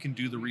Washington. We can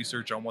do the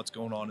research on what's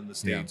going on in the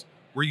States.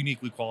 We're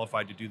uniquely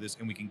qualified to do this,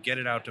 and we can get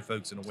it out to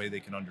folks in a way they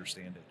can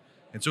understand it.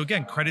 And so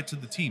again, credit to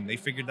the team. They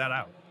figured that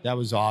out. That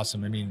was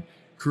awesome. I mean,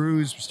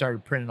 crews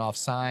started printing off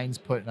signs,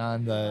 putting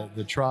on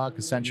the truck,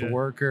 essential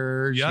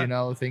workers, you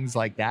know, things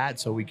like that,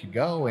 so we could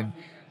go. And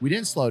we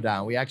didn't slow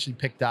down. We actually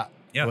picked up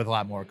with a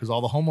lot more, because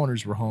all the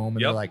homeowners were home,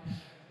 and they're like,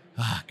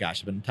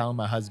 gosh, I've been telling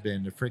my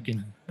husband to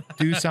freaking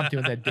do something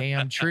with that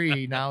damn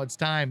tree. Now it's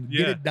time.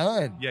 Get it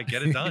done. Yeah,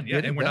 get it done.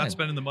 And we're not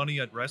spending the money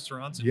at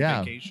restaurants and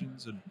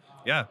vacations. And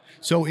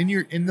So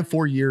in the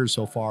 4 years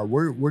so far,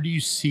 where do you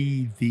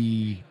see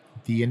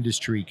the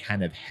industry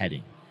kind of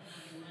heading?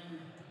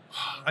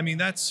 I mean,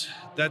 that's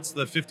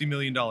the $50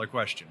 million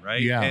question,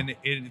 right? Yeah. And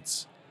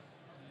it's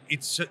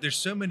there's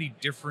so many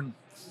different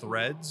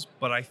threads,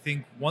 but I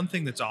think one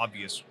thing that's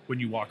obvious when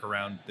you walk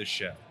around this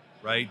show,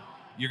 right?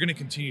 You're going to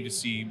continue to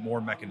see more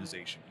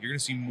mechanization. You're going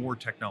to see more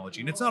technology,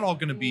 and it's not all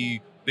going to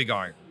be big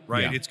iron,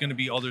 right? It's going to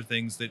be other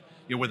things that,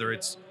 you know, whether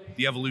it's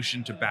the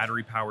evolution to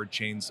battery powered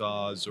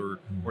chainsaws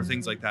or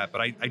things like that.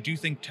 But I do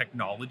think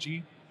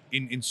technology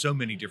in so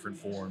many different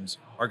forms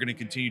are going to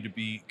continue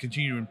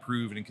to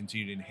improve and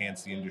continue to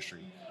enhance the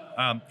industry.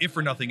 If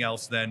for nothing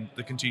else, then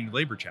the continued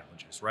labor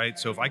challenges, right?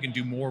 So if I can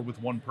do more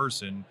with one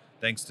person,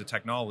 thanks to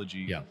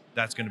technology,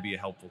 that's going to be a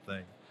helpful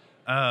thing.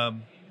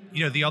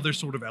 You know, the other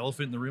sort of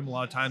elephant in the room a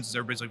lot of times is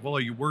everybody's like, well,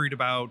 are you worried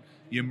about,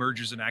 you know,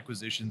 mergers and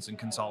acquisitions and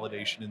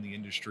consolidation in the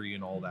industry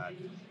and all that?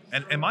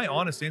 And my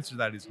honest answer to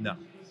that is no.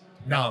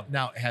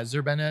 Now, has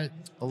there been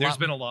there's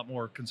been a lot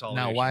more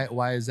consolidation. Now,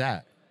 why is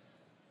that?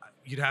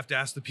 You'd have to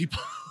ask the people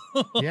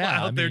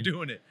out there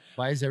doing it.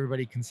 Why is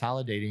everybody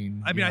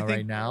consolidating? I mean, I think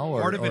right now,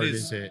 or part of it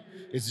is it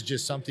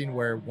just something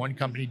where one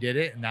company did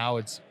it and now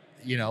it's,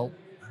 you know,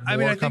 I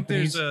mean, I think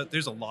companies?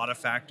 there's a lot of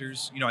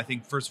factors. You know, I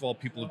think first of all,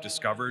 people have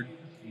discovered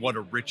what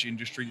a rich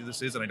industry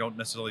this is, and I don't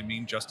necessarily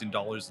mean just in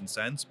dollars and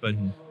cents, but you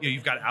know,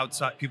 you've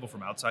got people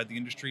from outside the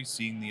industry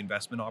seeing the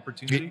investment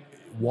opportunity.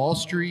 Wall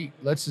Street,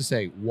 let's just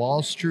say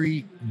Wall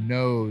Street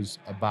knows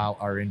about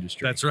our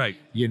industry. That's right.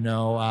 You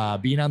know,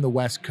 being on the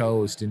West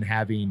Coast and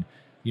having,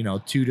 you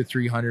know, 200 to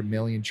 300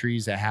 million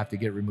trees that have to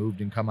get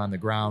removed and come on the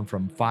ground,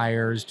 from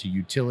fires to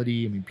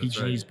utility. I mean,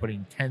 PG&E's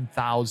putting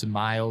 10,000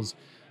 miles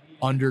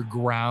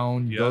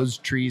underground. Those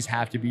trees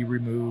have to be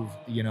removed,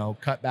 you know,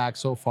 cut back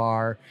so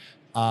far.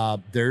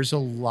 There's a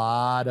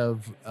lot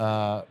of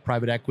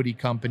private equity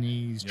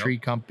companies, tree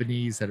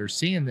companies that are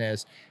seeing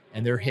this,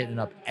 and they're hitting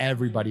up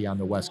everybody on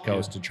the West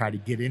Coast to try to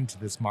get into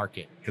this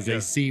market, because they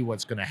see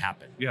what's going to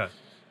happen. Yeah.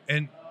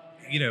 And,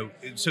 you know,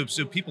 so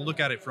people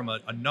look at it from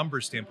a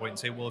numbers standpoint and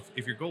say, well,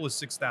 if your goal is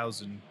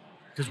 6,000,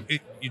 because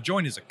you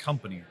join as a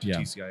company to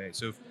TCIA.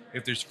 So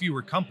if there's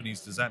fewer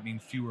companies, does that mean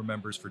fewer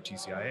members for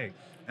TCIA?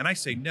 And I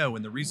say no.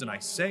 And the reason I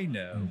say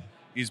no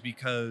is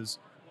because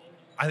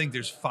I think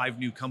there's 5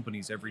 new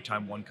companies every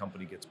time one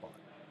company gets bought,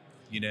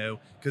 you know,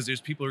 because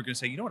there's people who are going to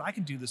say, you know what, I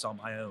can do this on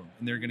my own.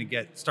 And they're going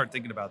to start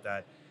thinking about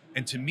that.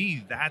 And to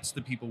me, that's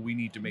the people we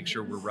need to make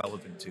sure we're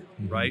relevant to,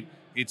 right?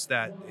 It's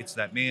that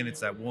man, it's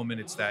that woman,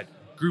 it's that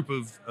group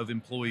of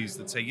employees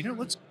that say, you know,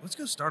 let's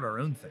go start our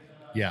own thing.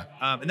 Yeah.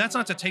 And that's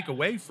not to take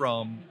away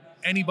from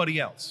anybody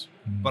else.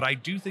 But I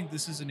do think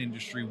this is an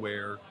industry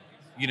where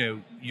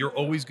you're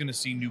always going to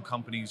see new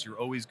companies. You're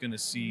always going to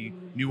see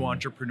new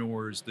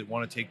entrepreneurs that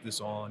want to take this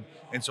on.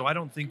 And so I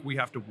don't think we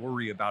have to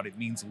worry about it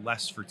means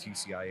less for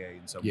TCIA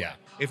in some way.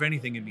 If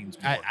anything, it means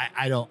more.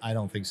 I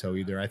don't think so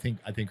either. I think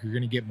you're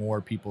going to get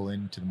more people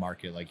into the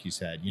market, like you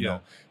said. You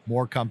know,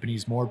 more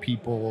companies, more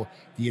people,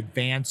 the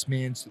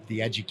advancements,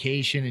 the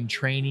education and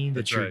training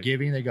that you're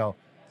giving. They go,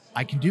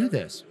 I can do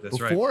this.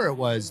 Before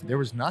there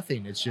was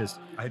nothing. It's just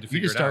I had to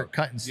you just start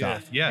cutting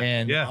stuff.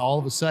 And all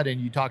of a sudden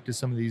you talk to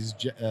some of these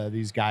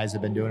guys that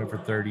have been doing it for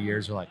 30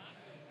 years. They're like,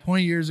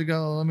 20 years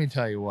ago, let me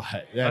tell you what.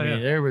 I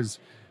mean, there was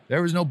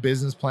no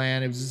business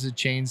plan. It was just a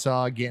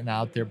chainsaw getting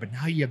out there. But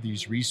now you have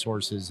these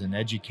resources and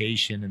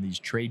education and these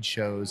trade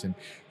shows and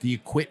the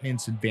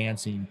equipment's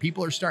advancing.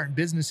 People are starting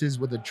businesses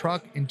with a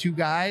truck and 2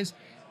 guys,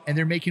 and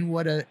they're making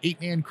what a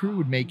 8-man crew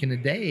would make in a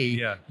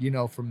day,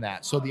 from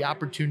that. So the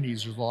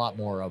opportunities, there's a lot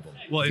more of them.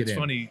 Well, it's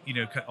funny,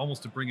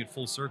 almost to bring it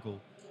full circle.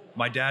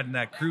 My dad and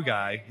that crew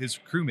guy, his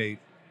crewmate,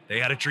 they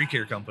had a tree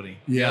care company.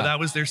 Yeah. That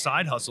was their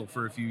side hustle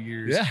for a few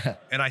years. Yeah.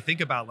 And I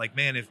think about like,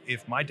 man,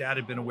 if my dad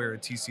had been aware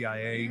of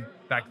TCIA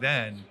back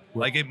then,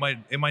 like it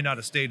might not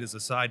have stayed as a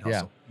side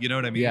hustle. You know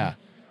what I mean? Yeah.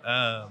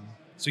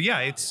 So yeah,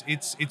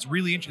 it's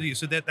really interesting.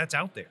 So that's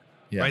out there.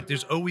 Yeah. Right.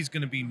 There's always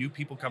going to be new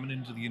people coming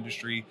into the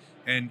industry.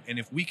 And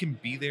if we can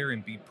be there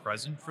and be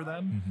present for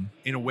them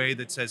in a way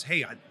that says,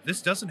 hey,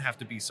 this doesn't have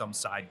to be some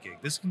side gig.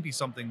 This can be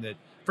something that,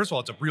 first of all,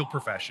 it's a real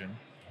profession.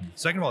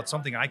 Second of all, it's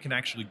something I can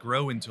actually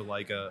grow into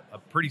like a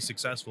pretty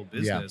successful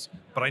business,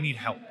 but I need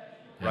help.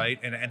 Right.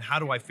 And how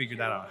do I figure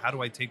that out? How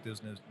do I take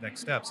those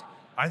next steps?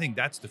 I think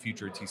that's the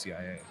future of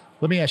TCIA.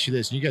 Let me ask you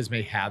this. You guys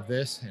may have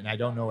this, and I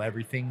don't know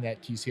everything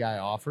that TCI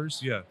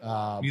offers. Yeah.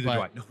 Neither do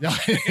I.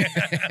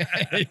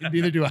 No.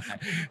 Neither do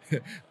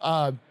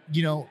I.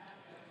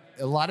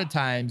 A lot of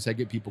times I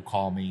get people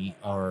call me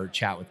or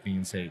chat with me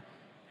and say,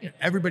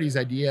 everybody's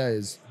idea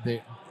is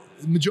that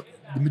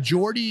the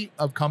majority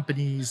of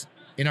companies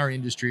in our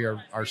industry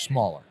are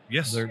smaller.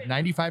 Yes. They're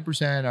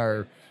 95%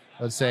 are,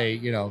 let's say,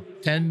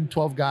 10,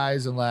 12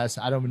 guys and less.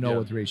 I don't even know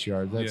what the ratio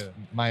are. That's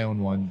my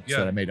own one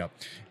that I made up.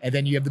 And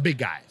then you have the big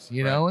guys,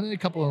 know, and then a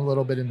couple a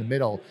little bit in the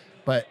middle.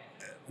 But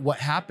what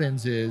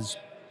happens is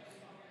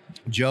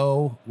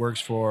Joe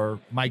works for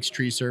Mike's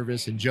Tree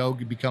Service, and Joe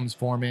becomes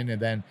foreman.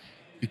 And then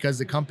because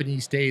the company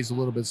stays a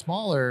little bit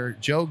smaller,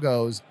 Joe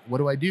goes, what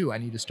do? I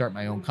need to start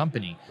my own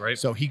company. Right.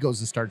 So he goes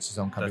and starts his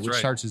own company,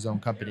 starts his own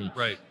company.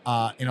 Right.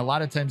 And a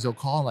lot of times they'll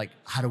call like,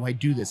 how do I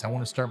do this? I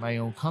want to start my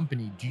own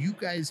company. Do you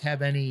guys have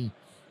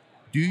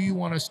do you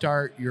want to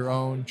start your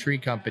own tree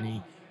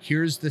company?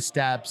 Here's the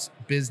steps,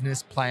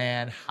 business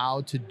plan,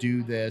 how to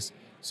do this.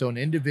 So an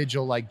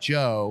individual like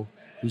Joe,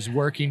 who's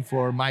working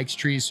for Mike's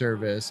Tree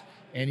Service,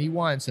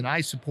 and I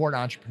support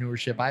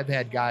entrepreneurship. I've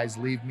had guys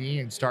leave me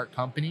and start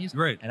companies,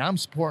 and I'm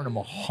supporting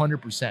them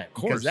 100%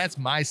 because that's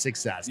my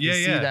success. To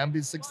see them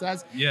be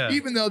success,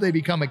 even though they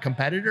become a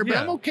competitor, but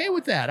I'm okay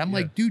with that. I'm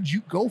like, dude,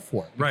 you go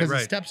for it because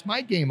it steps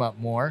my game up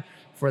more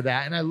for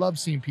that. And I love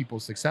seeing people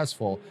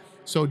successful.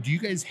 So do you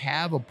guys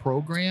have a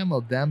program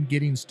of them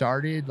getting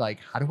started? Like,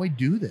 how do I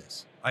do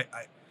this?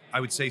 I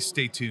would say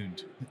stay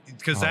tuned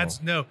because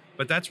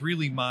that's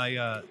really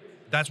my,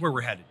 that's where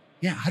we're headed.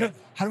 Yeah.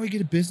 How do I get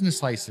a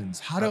business license?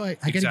 How do I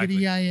got to get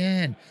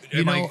EIN?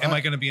 Am I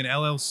going to be an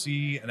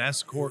LLC, an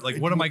S corp? Like,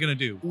 what am I going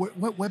to do?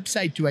 What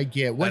website do I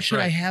get? What should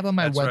I have on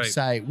my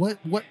website?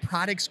 What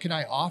products can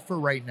I offer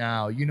right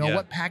now?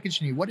 What package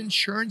do I need? What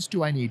insurance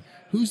do I need?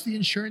 Who's the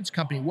insurance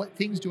company? What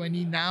things do I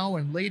need now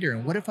and later?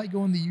 And what if I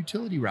go in the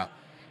utility route?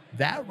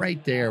 That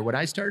right there, when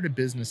I started a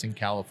business in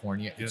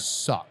California, it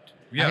sucked.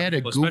 I had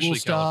to Google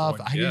stuff.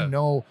 I didn't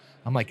know.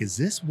 I'm like,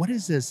 what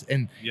is this?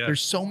 And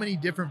there's so many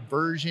different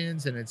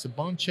versions, and it's a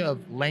bunch of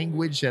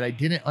language that I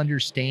didn't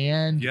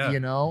understand,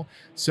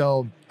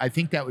 So I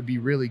think that would be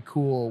really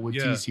cool with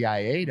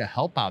TCIA to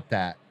help out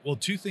that. Well,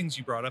 2 things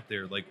you brought up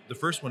there. Like the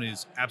first one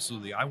is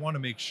absolutely, I want to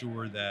make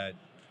sure that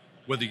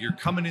whether you're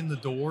coming in the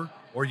door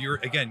or you're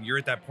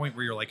at that point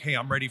where you're like, hey,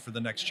 I'm ready for the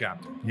next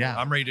chapter. Yeah.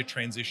 I'm ready to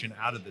transition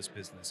out of this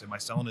business. Am I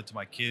selling it to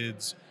my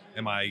kids?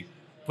 Am I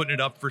putting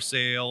it up for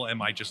sale?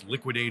 Am I just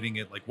liquidating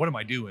it? Like, what am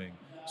I doing?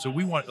 So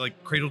we want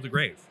like cradle to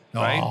grave,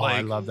 right?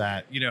 I love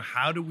that.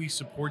 How do we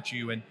support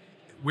you? And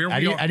I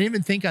didn't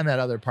even think on that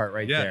other part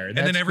right there. And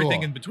then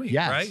everything in between,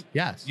 right?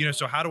 Yes.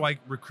 So how do I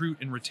recruit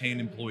and retain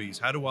employees?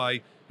 How do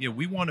I,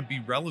 we want to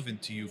be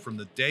relevant to you from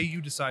the day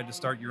you decide to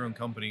start your own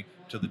company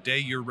to the day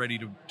you're ready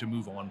to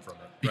move on from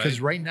it.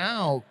 Because right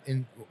now,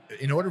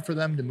 in order for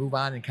them to move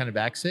on and kind of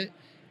exit,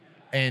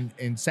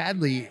 and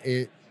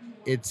sadly,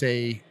 it's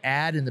a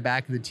ad in the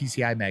back of the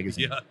TCI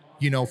magazine.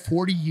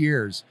 40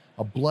 years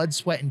of blood,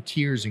 sweat, and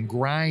tears and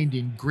grind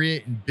and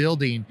grit and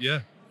building.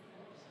 Yeah.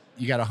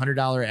 You got a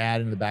 $100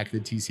 ad in the back of the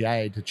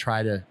TCI to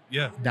try to.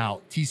 Yeah.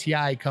 Now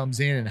TCI comes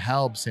in and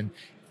helps and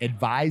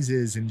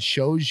advises and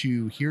shows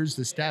you, here's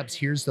the steps,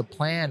 here's the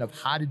plan of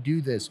how to do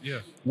this.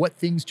 Yeah. What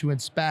things to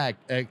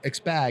expect,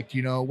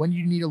 when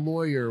you need a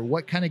lawyer,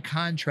 what kind of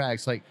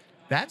contracts, like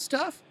that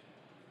stuff.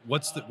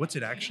 What's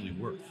it actually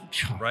worth?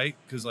 Right.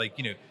 Cause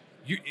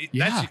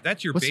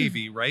that's your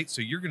baby, right?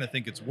 So you're going to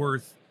think it's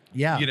worth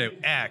Yeah.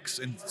 X,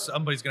 and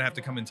somebody's gonna have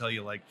to come and tell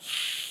you like,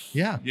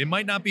 yeah, it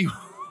might not be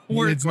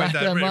worth it's quite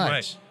not that right,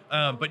 much.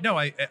 but no,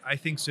 I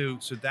think so.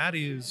 So that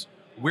is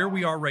where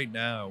we are right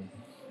now.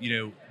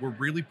 We're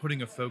really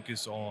putting a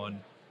focus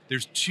on.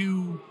 There's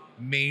two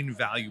main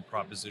value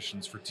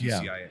propositions for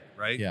TCIA,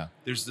 right? Yeah.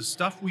 There's the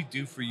stuff we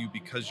do for you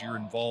because you're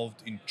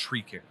involved in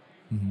tree care,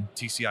 Mm-hmm.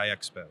 TCI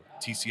Expo,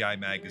 TCI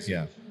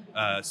Magazine,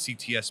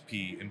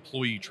 CTSP,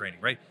 employee training,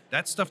 right?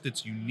 That's stuff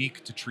that's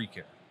unique to tree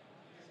care.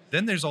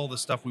 Then there's all the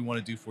stuff we want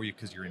to do for you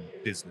because you're in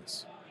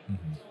business.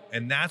 Mm-hmm.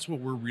 And that's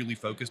what we're really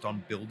focused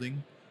on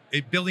building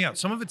out.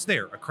 Some of it's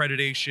there,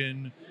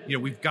 accreditation.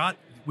 We've got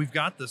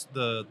this,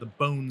 the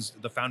bones,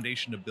 the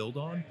foundation to build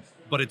on,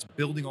 but it's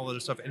building all of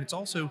this stuff. And it's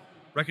also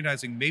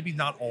recognizing maybe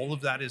not all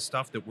of that is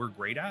stuff that we're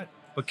great at,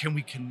 but can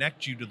we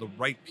connect you to the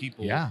right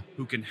people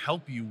who can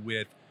help you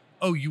with,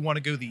 oh, you want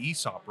to go the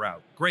ESOP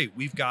route? Great.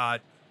 We've got,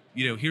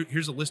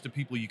 here's a list of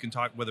people you can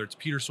talk, whether it's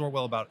Peter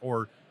Sorwell about,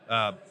 or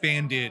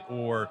Bandit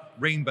or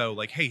Rainbow,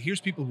 like, hey,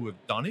 here's people who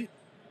have done it.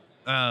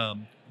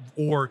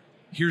 Or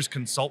here's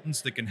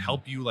consultants that can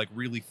help you like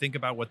really think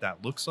about what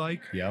that looks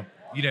like. Yeah.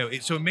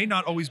 So it may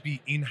not always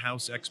be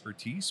in-house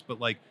expertise, but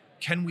like,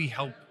 can we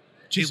help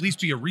at least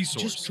be a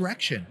resource? Just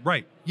direction.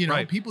 Right.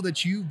 People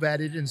that you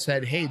vetted and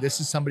said, hey, this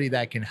is somebody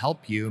that can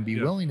help you and be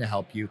willing to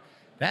help you.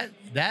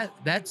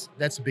 That's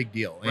a big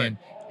deal. Right.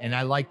 And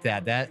I like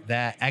that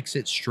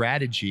exit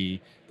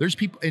strategy. There's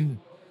people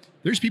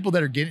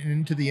that are getting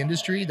into the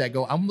industry that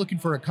go, I'm looking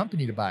for a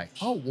company to buy.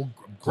 Oh, well,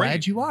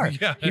 glad you are.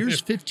 Yeah.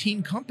 Here's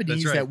 15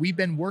 companies that we've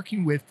been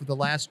working with for the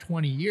last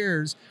 20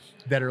 years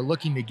that are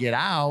looking to get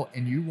out,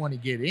 and you want to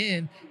get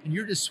in, and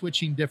you're just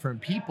switching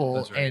different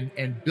people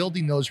and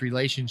building those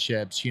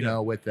relationships,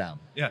 with them.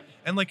 Yeah.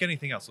 And like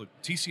anything else, look,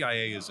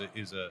 TCIA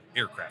is a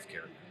aircraft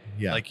carrier.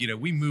 Yeah. Like,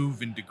 we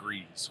move in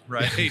degrees,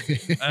 right?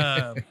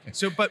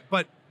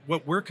 But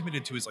what we're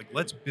committed to is like,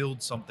 let's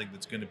build something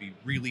that's going to be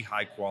really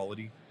high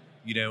quality,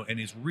 and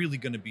is really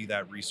going to be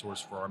that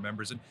resource for our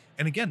members.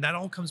 And again, that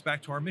all comes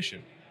back to our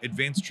mission,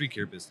 advanced tree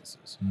care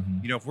businesses.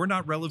 Mm-hmm. If we're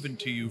not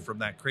relevant to you from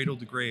that cradle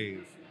to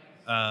grave,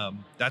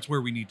 that's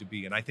where we need to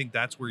be. And I think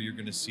that's where you're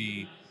going to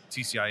see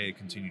TCIA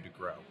continue to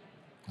grow.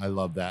 I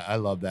love that.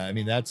 I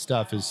mean, that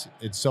stuff it's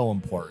so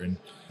important.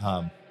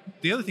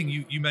 The other thing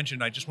you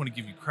mentioned, I just want to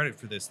give you credit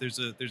for this. There's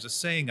a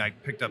saying I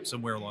picked up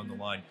somewhere along the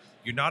line.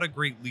 You're not a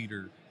great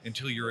leader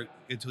until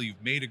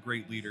you've made a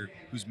great leader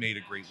who's made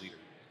a great leader.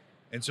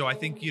 And so I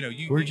think,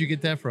 where'd you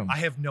get that from? I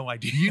have no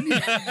idea.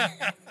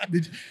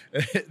 Is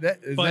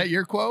that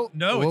your quote?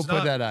 No, we'll it's not.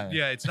 Put that on.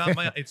 Yeah, it's not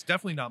my. It's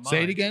definitely not mine.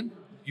 Say it again.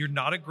 You're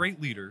not a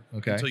great leader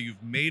until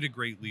you've made a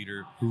great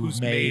leader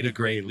who's made a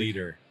great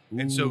leader.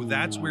 And so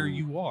that's where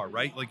you are,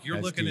 right? Like,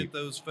 you're looking deep. at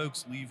those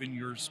folks leaving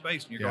your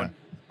space, and you're going,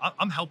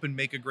 I'm helping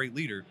make a great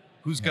leader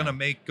who's going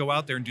to go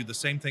out there and do the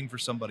same thing for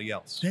somebody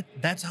else.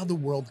 That's how the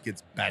world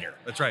gets better.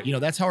 That's right.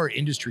 That's how our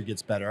industry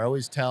gets better. I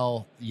always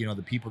tell,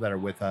 the people that are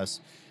with us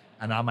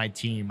and on my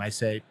team, I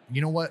say,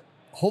 you know what?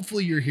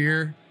 Hopefully you're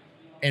here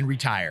and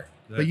retire.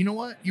 Yeah. But you know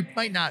what? You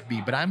might not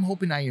be, but I'm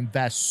hoping I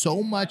invest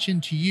so much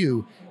into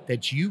you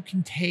that you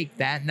can take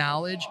that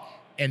knowledge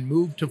and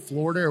move to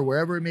Florida or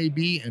wherever it may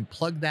be and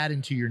plug that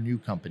into your new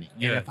company.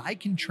 Yeah. And if I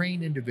can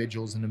train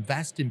individuals and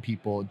invest in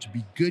people to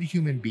be good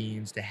human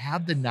beings, to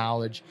have the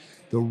knowledge,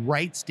 the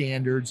right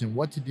standards and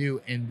what to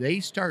do, and they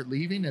start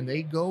leaving and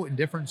they go in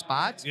different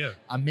spots,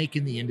 I'm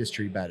making the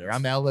industry better.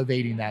 I'm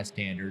elevating that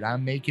standard.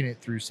 I'm making it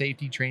through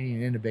safety training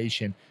and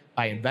innovation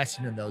by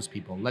investing in those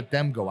people. Let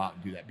them go out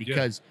and do that,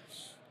 because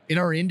in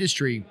our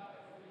industry,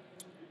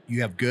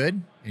 you have good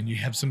and you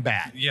have some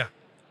bad. Yeah.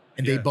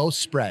 And they both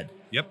spread.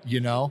 Yep.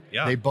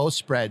 They both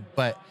spread.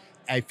 But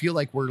I feel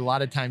like we're a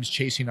lot of times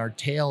chasing our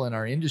tail in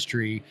our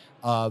industry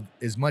of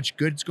as much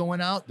good's going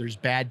out. There's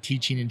bad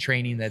teaching and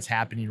training that's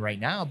happening right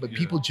now, but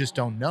people just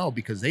don't know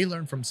because they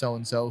learn from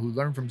so-and-so who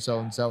learned from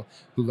so-and-so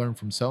who learned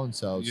from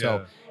so-and-so. Yeah.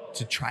 So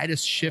to try to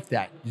shift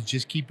that, to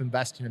just keep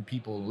investing in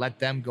people, let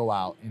them go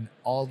out, and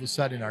all of a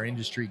sudden our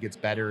industry gets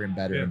better and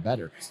better and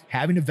better.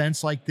 Having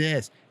events like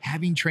this,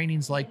 having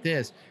trainings like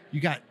this,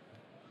 you got,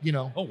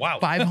 oh wow,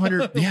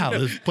 500.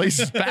 The place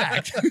is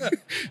packed.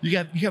 you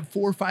got 400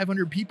 or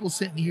 500 people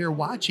sitting here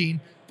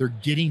watching. They're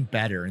getting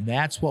better, and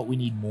that's what we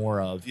need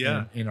more of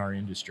in our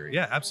industry.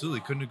 Yeah,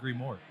 absolutely. Couldn't agree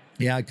more.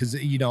 Yeah, because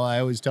I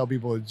always tell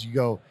people, you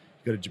go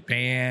to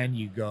Japan,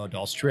 you go to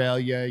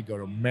Australia, you go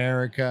to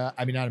America.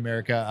 I mean, not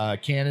America,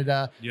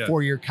 Canada,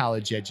 4-year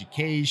college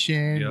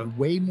education,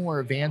 way more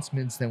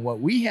advancements than what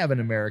we have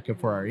in America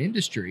for our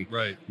industry.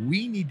 Right.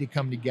 We need to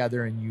come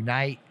together and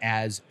unite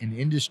as an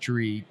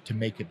industry to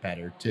make it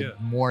better, to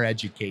more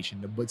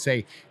education. But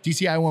say,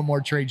 DCI, I want more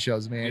trade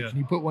shows, man. Can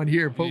you put one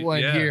here? Put one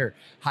here.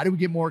 How do we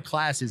get more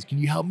classes? Can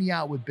you help me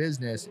out with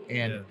business?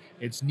 And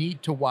it's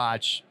neat to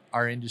watch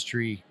our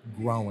industry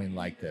growing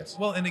like this.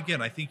 Well, and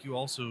again, I think you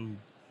also...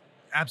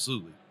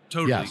 Absolutely.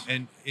 Totally. Yes.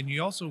 And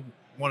you also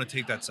want to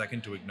take that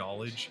second to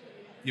acknowledge,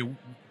 and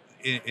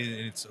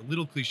it's a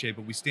little cliche,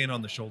 but we stand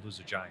on the shoulders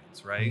of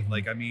giants, right? Mm-hmm.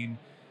 Like, I mean,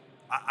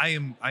 I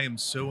am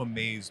so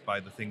amazed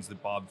by the things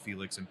that Bob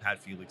Felix and Pat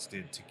Felix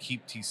did to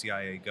keep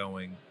TCIA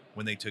going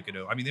when they took it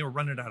over. I mean, they were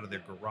running out of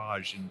their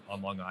garage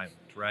on Long Island,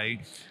 right?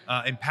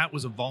 And Pat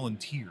was a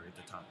volunteer at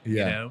the time.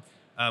 Yeah. You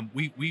know,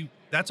 we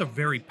that's a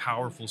very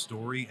powerful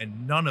story,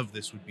 and none of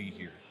this would be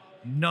here.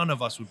 None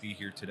of us would be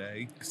here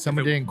today.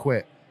 Someone didn't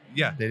quit.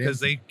 Yeah,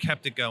 because they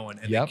kept it going,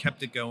 and Yep. they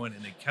kept it going,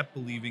 and they kept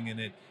believing in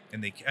it,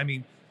 and I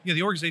mean, you know,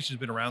 the organization's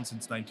been around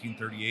since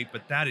 1938,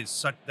 but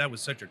that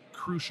was such a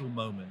crucial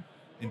moment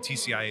in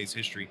TCIA's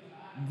history.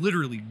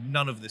 Literally,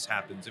 none of this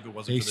happens if it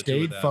wasn't for the two of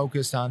stayed them.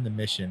 focused on the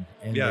mission,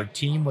 and their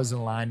team was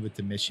aligned with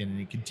the mission,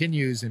 and it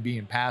continues and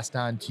being passed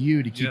on to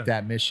you to keep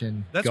that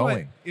mission That's going.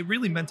 why it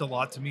really meant a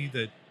lot to me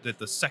that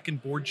the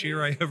second board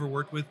chair I ever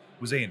worked with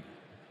was Andy.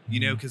 You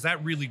know, because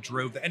that really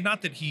drove that. And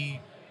not that he,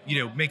 you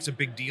know, makes a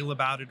big deal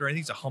about it or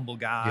anything. He's a humble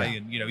guy,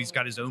 and, you know, he's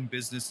got his own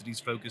business that he's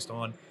focused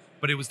on.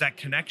 But it was that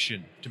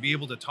connection, to be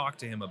able to talk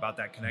to him about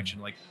that connection.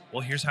 Like,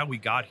 well, here's how we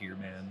got here,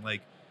 man.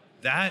 Like,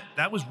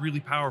 that was really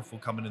powerful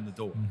coming in the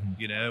door,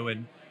 you know.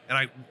 And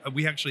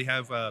we actually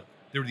have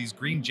there were these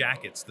green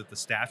jackets that the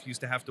staff used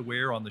to have to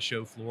wear on the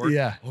show floor.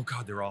 Yeah. Oh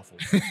God, they're awful.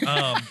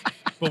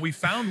 But we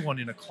found one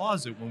in a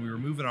closet when we were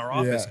moving our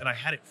office, and I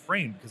had it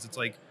framed because it's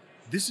like,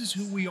 this is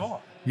who we are.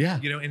 Yeah.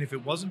 You know, and if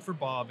it wasn't for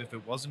Bob, if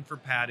it wasn't for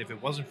Pat, if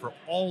it wasn't for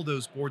all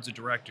those boards of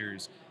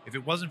directors, if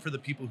it wasn't for the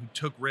people who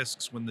took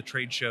risks when the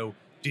trade show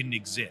didn't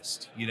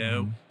exist, you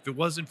know, if it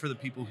wasn't for the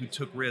people who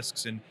took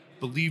risks and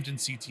believed in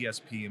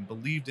CTSP and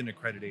believed in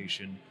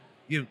accreditation,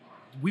 you know,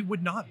 we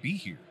would not be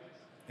here.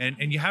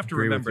 And you have to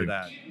remember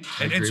that.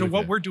 And so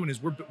what we're doing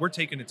is we're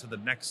taking it to the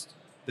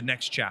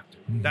next chapter.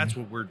 That's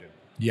what we're doing.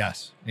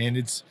 Yes. And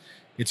it's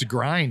a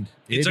grind.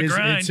 It's a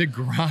grind. It's a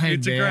grind,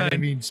 It's a man. grind. I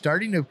mean,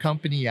 starting a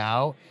company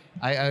out,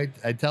 I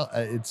tell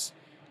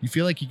you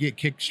feel like you get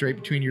kicked straight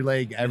between your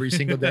leg every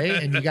single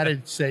day, and you got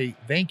to say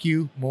thank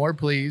you, more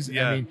please.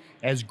 Yeah. I mean,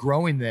 as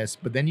growing this,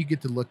 but then you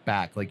get to look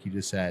back, like you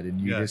just said,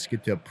 and you just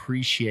get to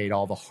appreciate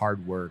all the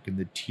hard work and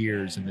the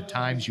tears and the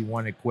times you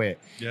want to quit,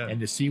 and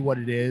to see what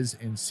it is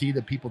and see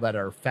the people that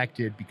are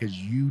affected because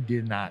you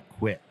did not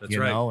quit. That's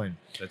right. And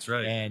that's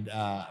right. And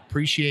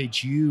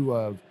appreciate you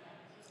of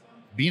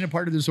being a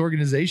part of this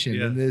organization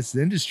in this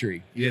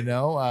industry. You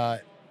know,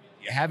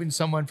 having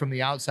someone from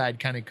the outside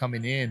kind of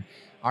coming in.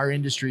 Our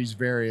industry is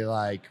very,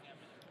 like,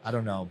 I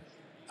don't know,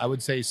 I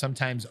would say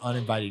sometimes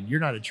uninvited. You're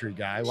not a tree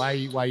guy.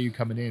 Why are you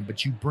coming in?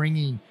 But you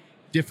bringing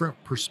different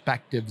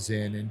perspectives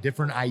in and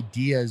different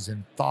ideas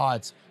and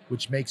thoughts,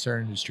 which makes our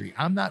industry.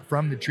 I'm not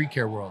from the tree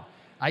care world.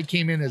 I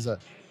came in as a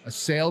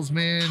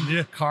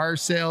salesman, car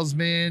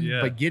salesman,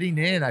 but getting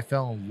in, I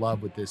fell in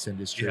love with this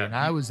industry. And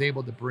I was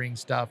able to bring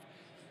stuff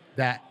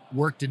that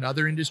worked in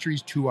other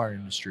industries to our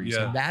industries.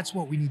 And that's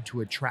what we need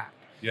to attract.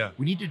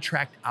 We need to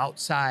attract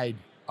outside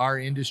our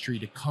industry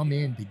to come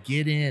in, to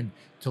get in,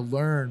 to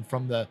learn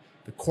from the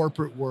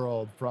corporate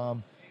world,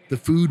 from the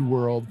food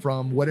world,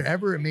 from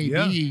whatever it may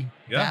be.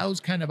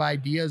 Those kind of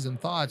ideas and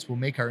thoughts will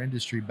make our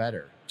industry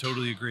better.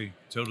 Totally agree.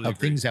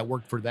 Things that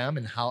work for them,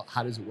 and how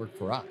does it work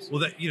for us?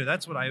 Well,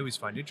 that's what I always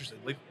find interesting.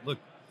 Like, look,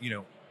 you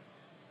know,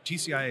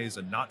 TCIA is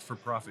a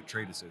not-for-profit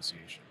trade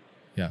association.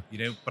 You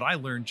know, but I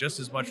learned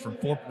just as much from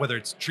whether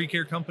it's tree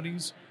care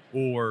companies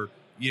or,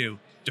 you know,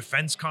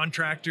 defense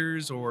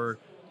contractors or,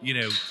 you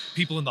know,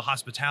 people in the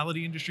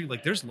hospitality industry.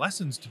 Like, there's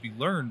lessons to be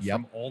learned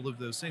from all of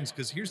those things.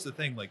 Because here's the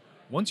thing, like,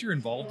 once you're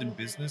involved in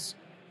business,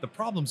 the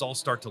problems all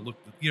start to look,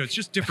 you know, it's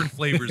just different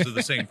flavors of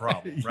the same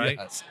problem, right?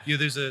 You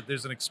know,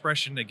 there's an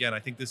expression, again, I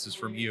think this is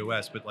from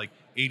EOS, but like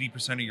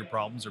 80% of your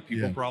problems are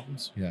people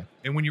problems.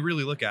 And when you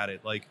really look at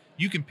it, like,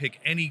 you can pick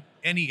any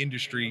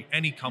industry,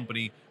 any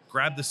company,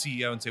 grab the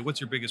CEO and say,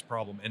 what's your biggest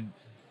problem? And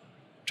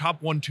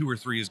top 1, 2, or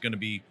 3 is going to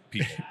be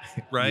people,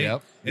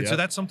 right? So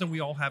that's something we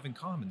all have in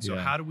common. So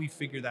how do we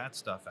figure that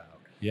stuff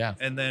out?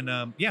 And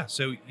then,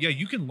 so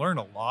you can learn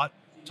a lot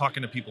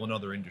talking to people in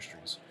other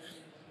industries.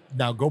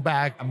 Now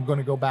I'm going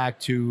to go back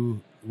to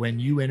when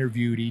you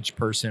interviewed each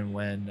person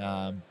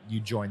when you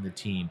joined the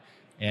team.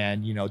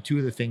 And, you know, 2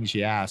 of the things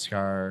you ask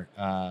are,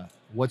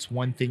 what's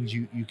one thing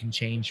you can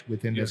change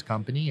within this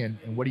company?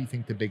 And what do you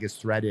think the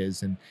biggest threat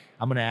is? And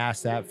I'm going to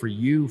ask that for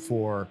you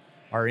for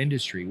our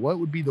industry. What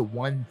would be the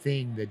one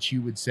thing that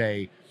you would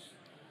say,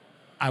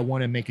 I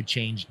want to make a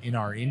change in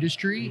our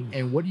industry?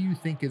 And what do you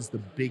think is the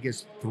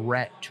biggest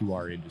threat to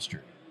our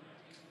industry?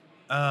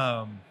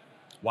 Wow.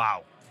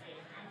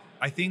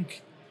 I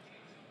think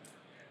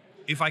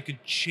if I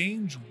could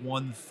change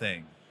one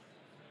thing,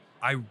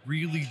 I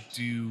really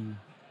do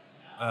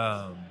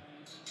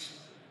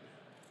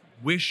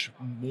wish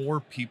more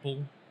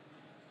people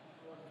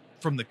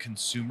from the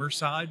consumer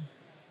side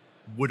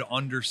would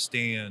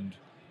understand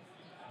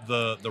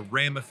the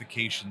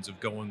ramifications of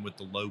going with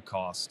the low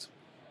cost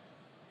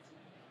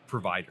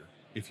provider,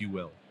 if you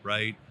will,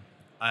 right?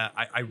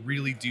 I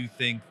really do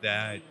think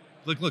that,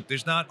 look,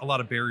 there's not a lot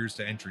of barriers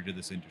to entry to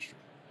this industry,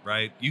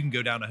 right? You can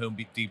go down to Home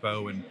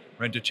Depot and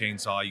rent a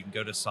chainsaw. You can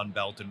go to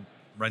Sunbelt and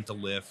rent a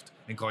lift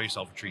and call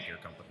yourself a tree care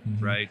company,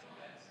 right?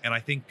 And I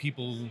think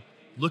people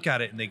look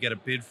at it and they get a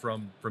bid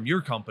from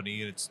your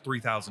company and it's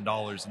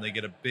 $3,000, and they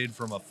get a bid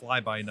from a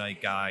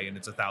fly-by-night guy and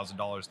it's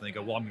 $1,000, and they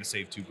go, well, I'm going to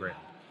save $2,000.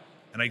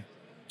 And I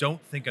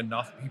don't think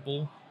enough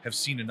people have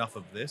seen enough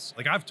of this.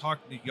 Like I've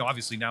talked,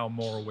 obviously now I'm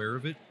more aware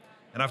of it,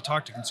 and I've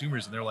talked to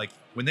consumers, and they're like,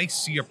 when they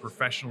see a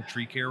professional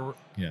tree care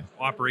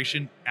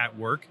operation at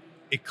work,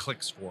 it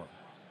clicks for them.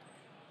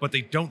 But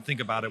they don't think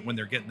about it when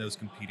they're getting those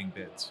competing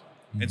bids.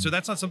 And so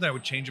that's not something I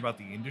would change about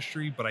the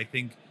industry, but I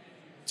think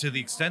to the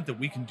extent that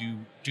we can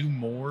do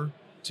more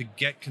to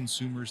get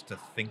consumers to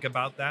think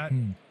about that,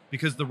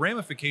 because the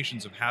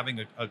ramifications of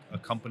having a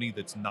company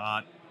that's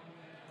not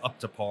up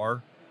to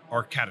par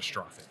are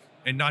catastrophic,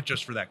 and not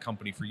just for that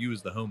company, for you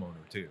as the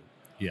homeowner too.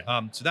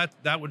 Yeah. So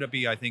that would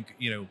be, I think,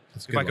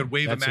 That's if I could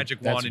wave a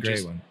magic wand and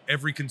just one.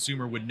 every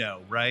consumer would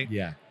know, right?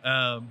 Yeah.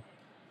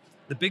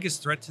 The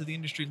biggest threat to the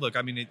industry, look,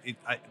 I mean,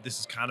 this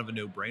is kind of a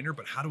no-brainer,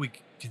 but how do we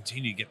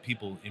continue to get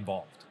people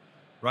involved,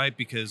 right?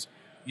 Because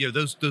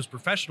those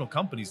professional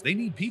companies, they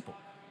need people,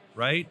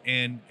 right?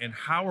 And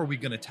how are we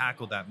going to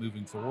tackle that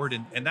moving forward?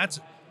 And that's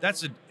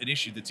an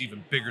issue that's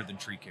even bigger than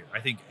tree care.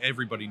 I think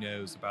everybody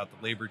knows about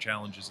the labor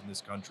challenges in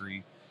this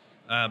country,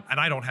 and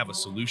I don't have a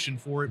solution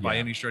for it by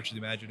any stretch of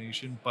the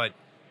imagination, but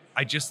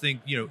I just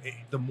think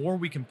the more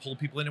we can pull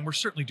people in, and we're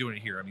certainly doing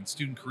it here. I mean,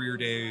 student career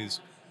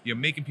days,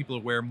 making people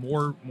aware,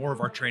 more of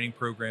our training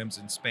programs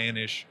in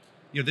Spanish.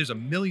 There's a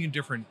million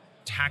different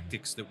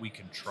tactics that we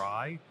can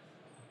try,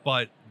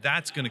 but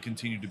that's going to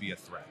continue to be a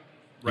threat,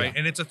 right? Yeah.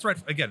 And it's a threat,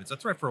 again, it's a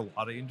threat for a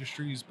lot of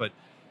industries, but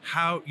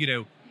how,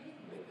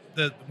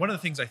 one of the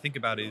things I think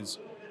about is,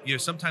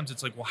 sometimes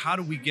it's like, well, how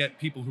do we get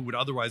people who would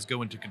otherwise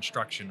go into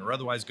construction or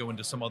otherwise go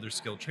into some other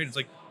skilled trade? It's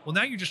like, well,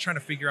 now you're just trying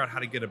to figure out how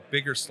to get a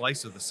bigger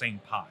slice of the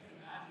same pie.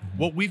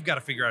 What we've got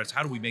to figure out is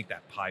how do we make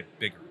that pie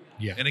bigger?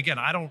 Yeah. And again,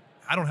 I don't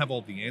have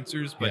all the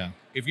answers, but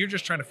if you're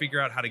just trying to figure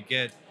out how to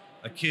get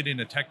a kid in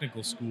a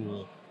technical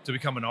school to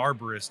become an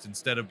arborist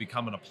instead of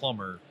becoming a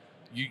plumber,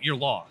 you're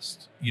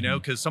lost,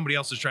 because somebody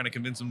else is trying to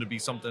convince them to be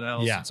something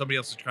else, and somebody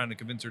else is trying to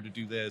convince her to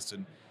do this,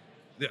 and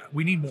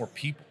we need more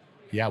people.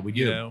 Yeah, we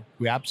do.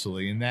 We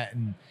absolutely.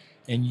 And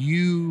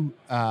you,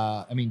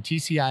 I mean,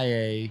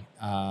 TCIA,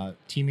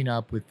 teaming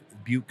up with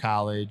Butte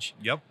College,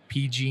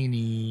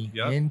 PG&E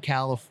in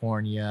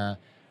California.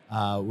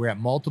 We're at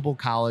multiple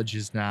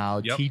colleges now,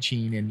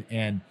 teaching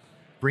and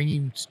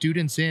bringing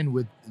students in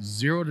with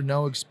zero to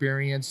no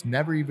experience,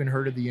 never even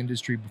heard of the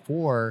industry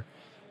before.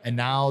 And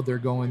now they're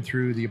going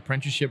through the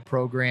apprenticeship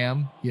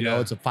program.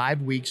 It's a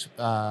 5 weeks,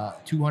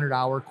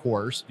 200-hour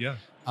course.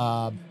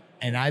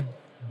 And I've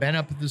been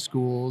up at the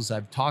schools.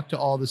 I've talked to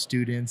all the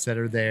students that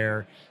are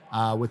there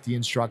with the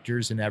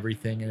instructors and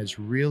everything. And it's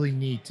really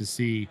neat to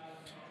see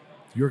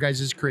your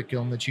guys'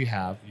 curriculum that you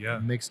have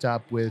mixed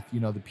up with,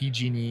 the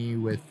PG&E,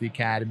 with the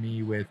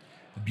academy, with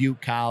the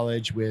Butte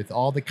College, with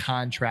all the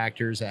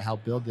contractors that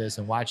help build this,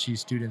 and watch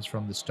these students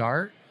from the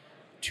start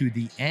to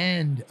the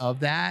end of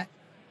that.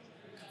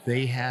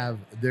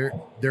 They're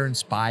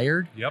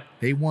inspired.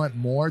 They want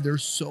more. They're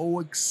so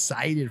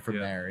excited from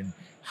there. And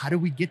how do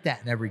we get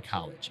that in every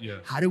college?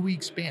 How do we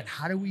expand?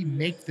 How do we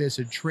make this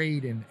a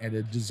trade and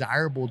a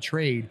desirable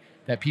trade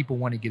that people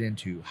want to get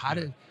into? How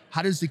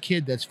does the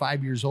kid that's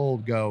 5 years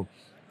old go,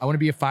 I want to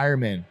be a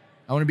fireman,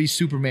 I want to be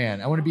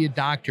Superman, I want to be a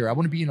doctor, I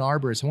want to be an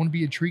arborist, I want to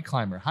be a tree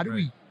climber? How do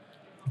we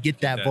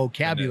get that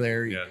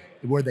vocabulary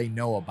where they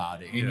know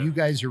about it? And you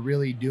guys are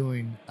really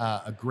doing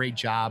a great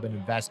job in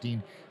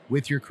investing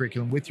with your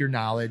curriculum, with your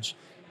knowledge,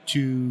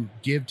 to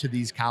give to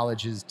these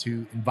colleges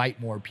to invite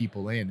more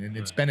people in. And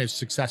it's been a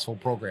successful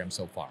program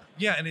so far.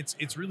 Yeah. And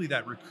it's really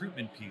that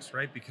recruitment piece,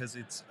 right? Because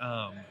it's,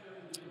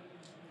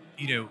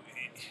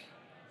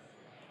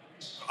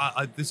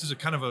 this is a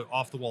kind of an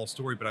off the wall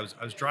story, but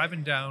I was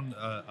driving down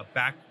a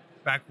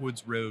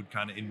backwoods road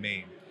kind of in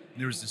Maine, and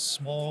there was this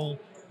small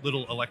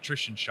little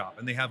electrician shop,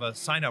 and they have a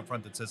sign out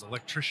front that says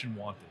electrician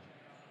wanted.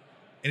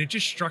 And it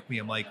just struck me.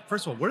 I'm like,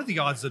 first of all, what are the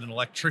odds that an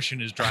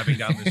electrician is driving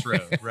down this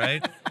road,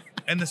 right?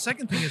 And the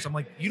second thing is, I'm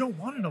like, you don't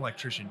want an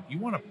electrician. You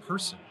want a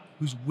person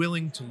who's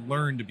willing to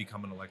learn to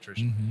become an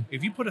electrician.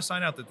 If you put a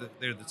sign out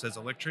there that says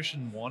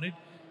electrician wanted,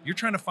 you're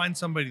trying to find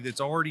somebody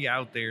that's already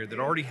out there, that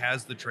already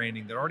has the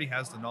training, that already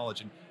has the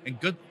knowledge, and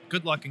good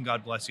luck and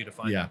God bless you to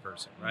find that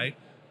person, right?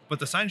 But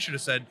the sign should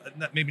have said,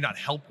 maybe not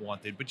help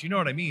wanted, but you know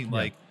what I mean?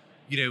 Like,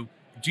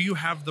 do you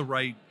have the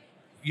right,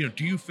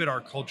 do you fit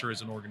our culture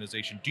as an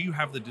organization? Do you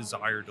have the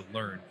desire to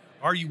learn?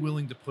 Are you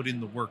willing to put in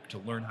the work to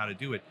learn how to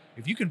do it?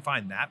 If you can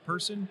find that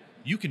person,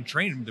 you can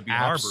train them to be an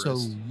arborist.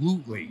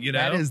 Absolutely.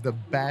 That is the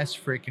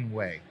best freaking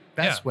way.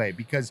 Way,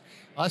 because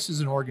us as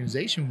an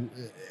organization,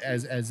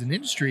 as an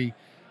industry,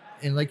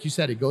 and like you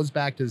said, it goes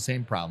back to the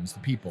same problems, the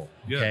people.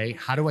 Okay.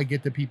 How do I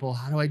get the people?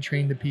 How do I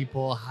train the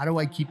people? How do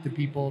I keep the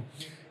people?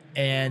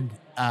 And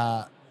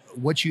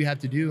what you have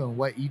to do, and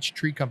what each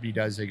tree company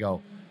does, they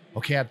go,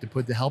 okay, I have to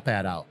put the help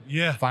ad out.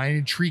 Find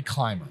a tree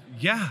climber.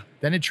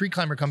 Then a tree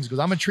climber comes and goes,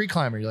 I'm a tree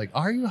climber. You're like,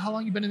 are you? How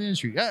long you been in the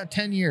industry?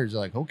 10 years.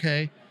 They're like,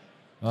 okay.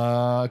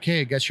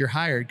 Okay, I guess you're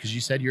hired because you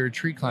said you're a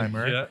tree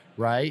climber,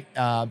 right?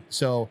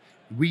 So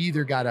we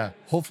either gotta,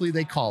 hopefully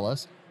they call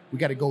us, We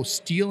got to go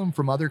steal them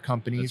from other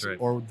companies. That's right.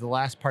 Or the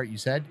last part you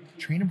said,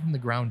 train them from the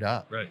ground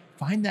up. Right.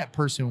 Find that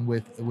person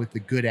with a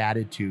good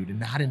attitude and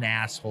not an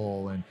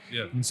asshole, and,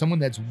 Yeah. and someone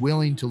that's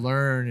willing to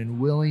learn and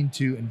willing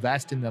to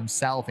invest in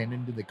themselves and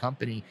into the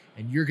company.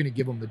 And you're going to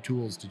give them the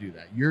tools to do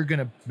that. You're going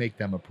to make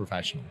them a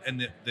professional.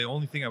 And the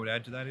only thing I would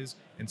add to that is,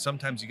 and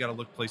sometimes you got to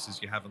look places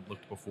you haven't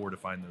looked before to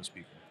find those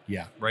people.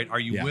 Yeah. Right. Are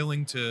you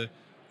willing to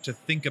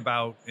think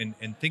about and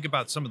think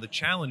about some of the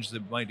challenge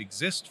that might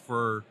exist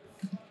for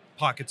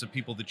pockets of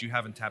people that you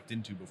haven't tapped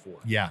into before?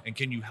 Yeah. And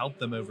can you help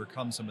them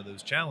overcome some of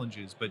those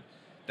challenges? But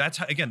that's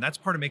how, again, that's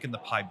part of making the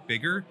pie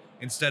bigger,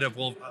 instead of,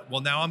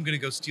 well, now I'm going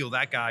to go steal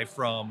that guy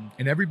from,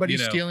 And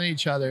everybody's stealing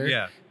each other.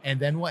 Yeah. And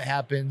then what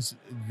happens?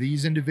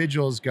 These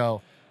individuals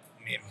go,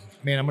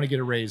 man, I'm going to get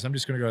a raise. I'm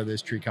just going to go to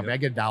this tree company. I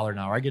get $1 an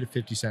hour. I get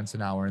 50 cents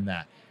an hour in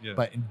that. Yeah.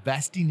 But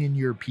investing in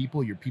your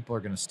people are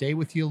going to stay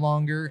with you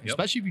longer, Yep.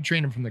 especially if you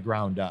train them from the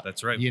ground up.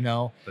 That's right. You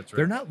know, That's right.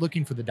 They're not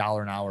looking for the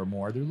 $1 an hour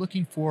more. They're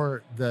looking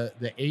for the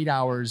 8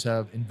 hours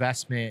of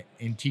investment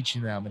in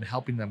teaching them and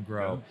helping them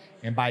grow.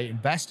 Yeah. And by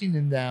investing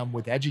in them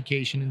with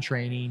education and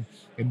training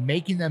and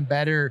making them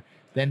better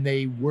than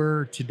they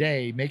were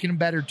today, making them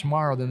better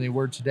tomorrow than they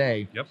were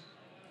today. Yep.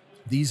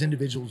 These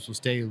individuals will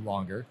stay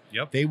longer.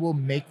 Yep. They will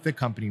make the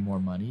company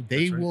more money.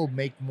 They That's right. will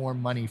make more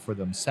money for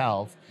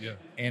themselves. Yeah.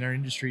 And our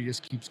industry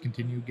just keeps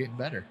continuing getting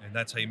better. And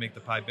that's how you make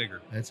the pie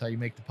bigger. That's how you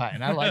make the pie.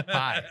 And I like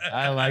pie.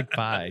 I like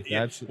pie.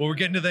 Yeah. That's Well, we're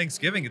getting to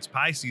Thanksgiving. It's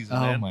pie season,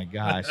 oh man. my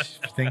gosh.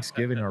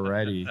 Thanksgiving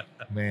already.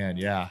 Man,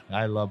 yeah.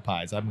 I love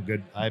pies.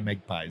 I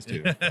make pies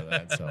too for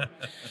that. So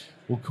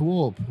well,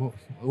 cool.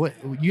 What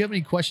you have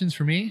any questions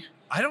for me?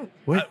 I don't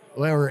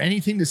Or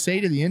anything to say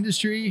to the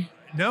industry?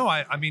 No,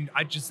 I mean,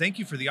 I just thank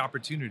you for the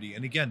opportunity.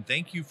 And again,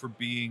 thank you for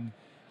being,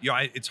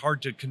 it's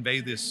hard to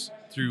convey this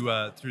through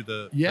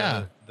the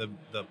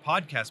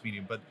podcast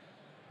medium, but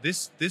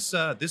this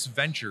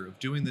venture of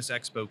doing this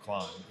expo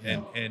climb,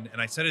 and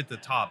I said it at the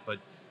top, but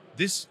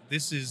this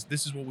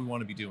is what we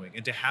want to be doing.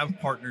 And to have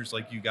partners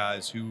like you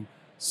guys who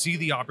see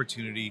the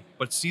opportunity,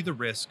 but see the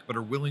risk, but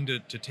are willing to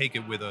take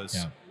it with us.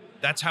 Yeah.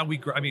 That's how we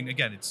grow. I mean,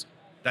 again,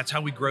 that's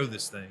how we grow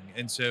this thing.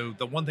 And so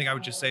the one thing I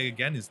would just say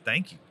again is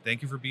thank you.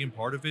 Thank you for being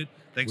part of it.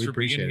 Thanks for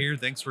being here.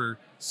 Thanks for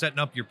setting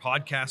up your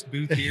podcast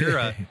booth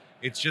here.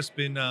 It's just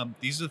been,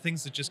 these are the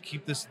things that just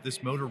keep this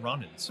motor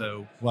running.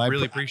 So I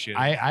really appreciate it.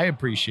 I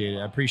appreciate it.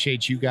 I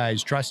appreciate you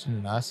guys trusting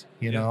in us,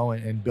 you know,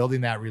 and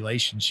building that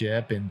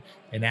relationship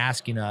and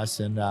asking us.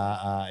 And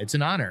it's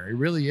an honor. It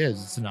really is.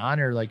 It's an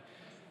honor. Like,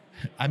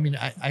 I mean,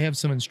 I have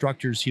some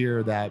instructors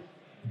here that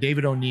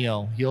David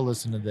O'Neill, he'll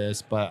listen to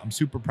this, but I'm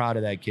super proud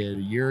of that kid.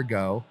 A year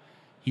ago,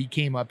 he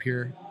came up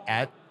here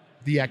at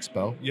the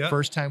expo. Yep.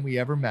 First time we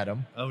ever met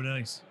him. Oh,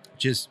 nice.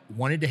 Just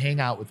wanted to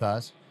hang out with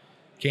us,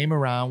 came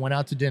around, went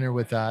out to dinner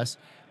with us,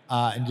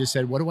 and just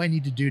said, what do I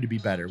need to do to be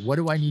better? What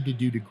do I need to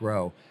do to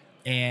grow?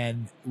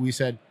 And we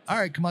said, all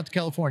right, come out to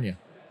California.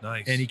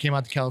 Nice. And he came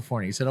out to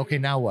California. He said, okay,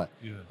 now what?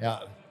 Yeah.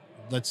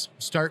 Let's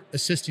start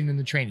assisting in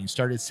the training.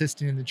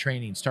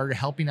 Started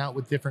helping out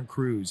with different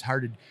crews,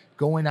 started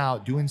going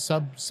out, doing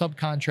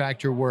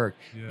subcontractor work,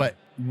 but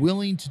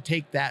willing to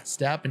take that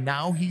step. And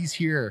now he's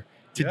here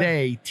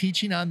today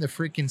teaching on the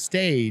freaking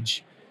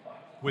stage.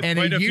 With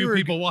quite a few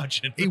people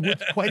watching.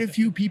 With quite a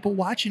few people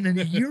watching. And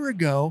a year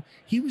ago,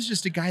 he was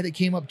just a guy that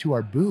came up to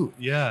our booth.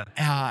 Yeah.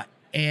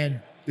 And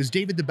is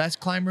David the best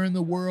climber in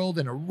the world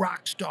and a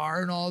rock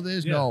star and all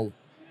this? Yeah. No,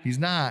 he's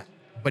not.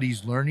 But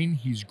he's learning,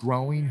 he's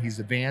growing, he's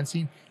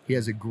advancing. He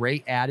has a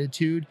great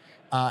attitude,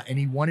 and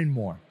he wanted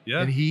more.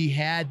 Yeah. And he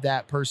had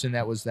that person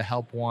that was the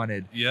help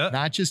wanted. Yeah.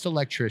 Not just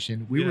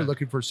electrician. We were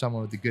looking for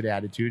someone with a good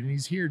attitude, and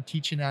he's here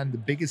teaching on the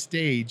biggest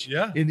stage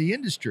in the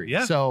industry.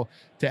 Yeah. So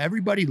to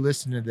everybody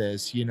listening to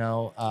this, you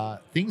know,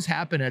 things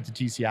happen at the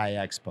TCIA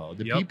Expo.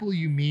 The people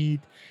you meet,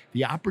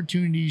 the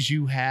opportunities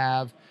you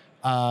have,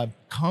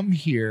 come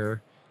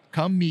here.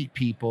 Come meet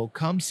people,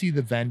 come see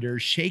the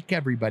vendors, shake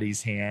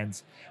everybody's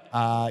hands,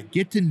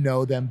 get to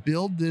know them,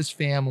 build this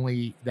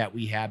family that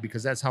we have,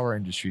 because that's how our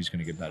industry is going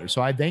to get better.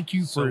 So I thank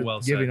you for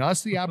giving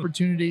us the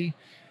opportunity,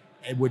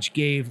 which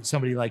gave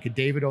somebody like a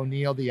David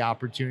O'Neill the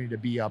opportunity to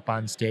be up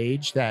on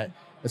stage that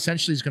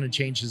essentially is going to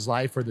change his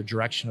life or the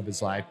direction of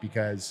his life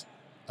because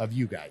of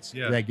you guys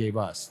that gave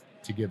us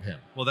to give him.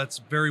 Well, that's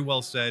very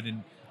well said.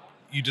 And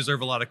you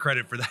deserve a lot of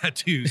credit for that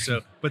too.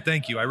 So, but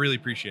thank you. I really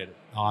appreciate it.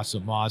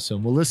 Awesome. Well,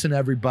 listen,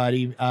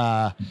 everybody,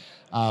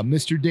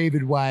 Mr.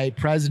 David White,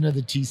 president of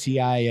the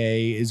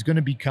TCIA, is going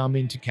to be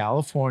coming to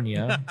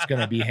California. He's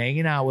going to be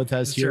hanging out with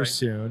us here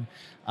soon.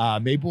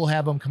 Maybe we'll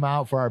have him come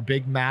out for our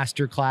big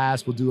master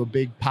class. We'll do a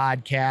big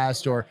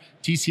podcast, or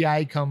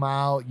TCI come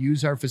out,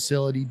 use our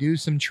facility, do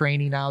some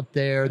training out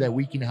there that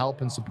we can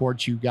help and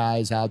support you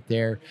guys out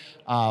there.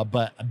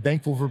 But I'm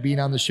thankful for being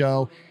on the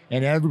show.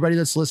 And everybody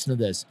that's listening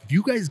to this, if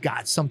you guys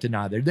got something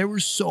out there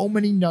were so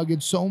many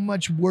nuggets, so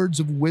much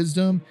words of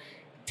wisdom,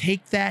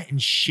 take that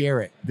and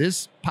share it.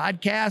 This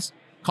podcast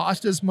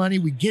cost us money.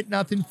 We get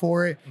nothing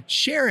for it.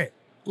 Share it,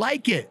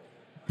 like it,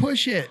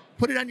 push it,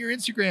 put it on your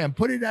Instagram,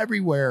 put it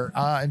everywhere,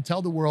 and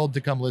tell the world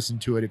to come listen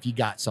to it if you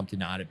got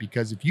something on it,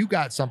 because if you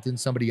got something,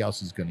 somebody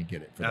else is going to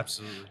get it.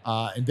 Absolutely.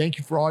 And thank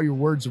you for all your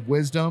words of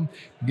wisdom.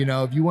 You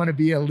know, if you want to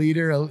be a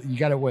leader, you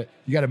got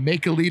to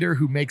make a leader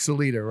who makes a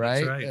leader,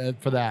 right? That's right.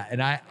 For that.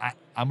 And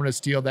I'm going to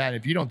steal that.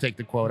 If you don't take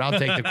the quote, I'll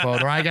take the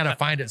quote, or I got to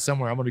find it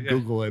somewhere. I'm going to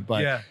Google it.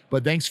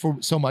 But thanks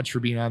so much for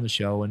being on the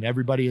show. And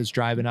everybody is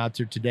driving out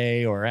there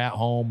today or at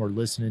home or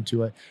listening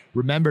to it.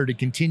 Remember to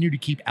continue to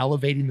keep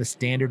elevating the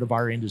standard of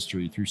our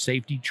industry through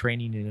safety,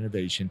 training, and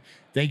innovation.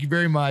 Thank you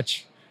very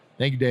much.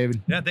 Thank you,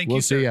 David. Yeah, thank you.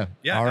 We'll see you.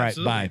 Yeah, all right.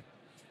 absolutely. Bye.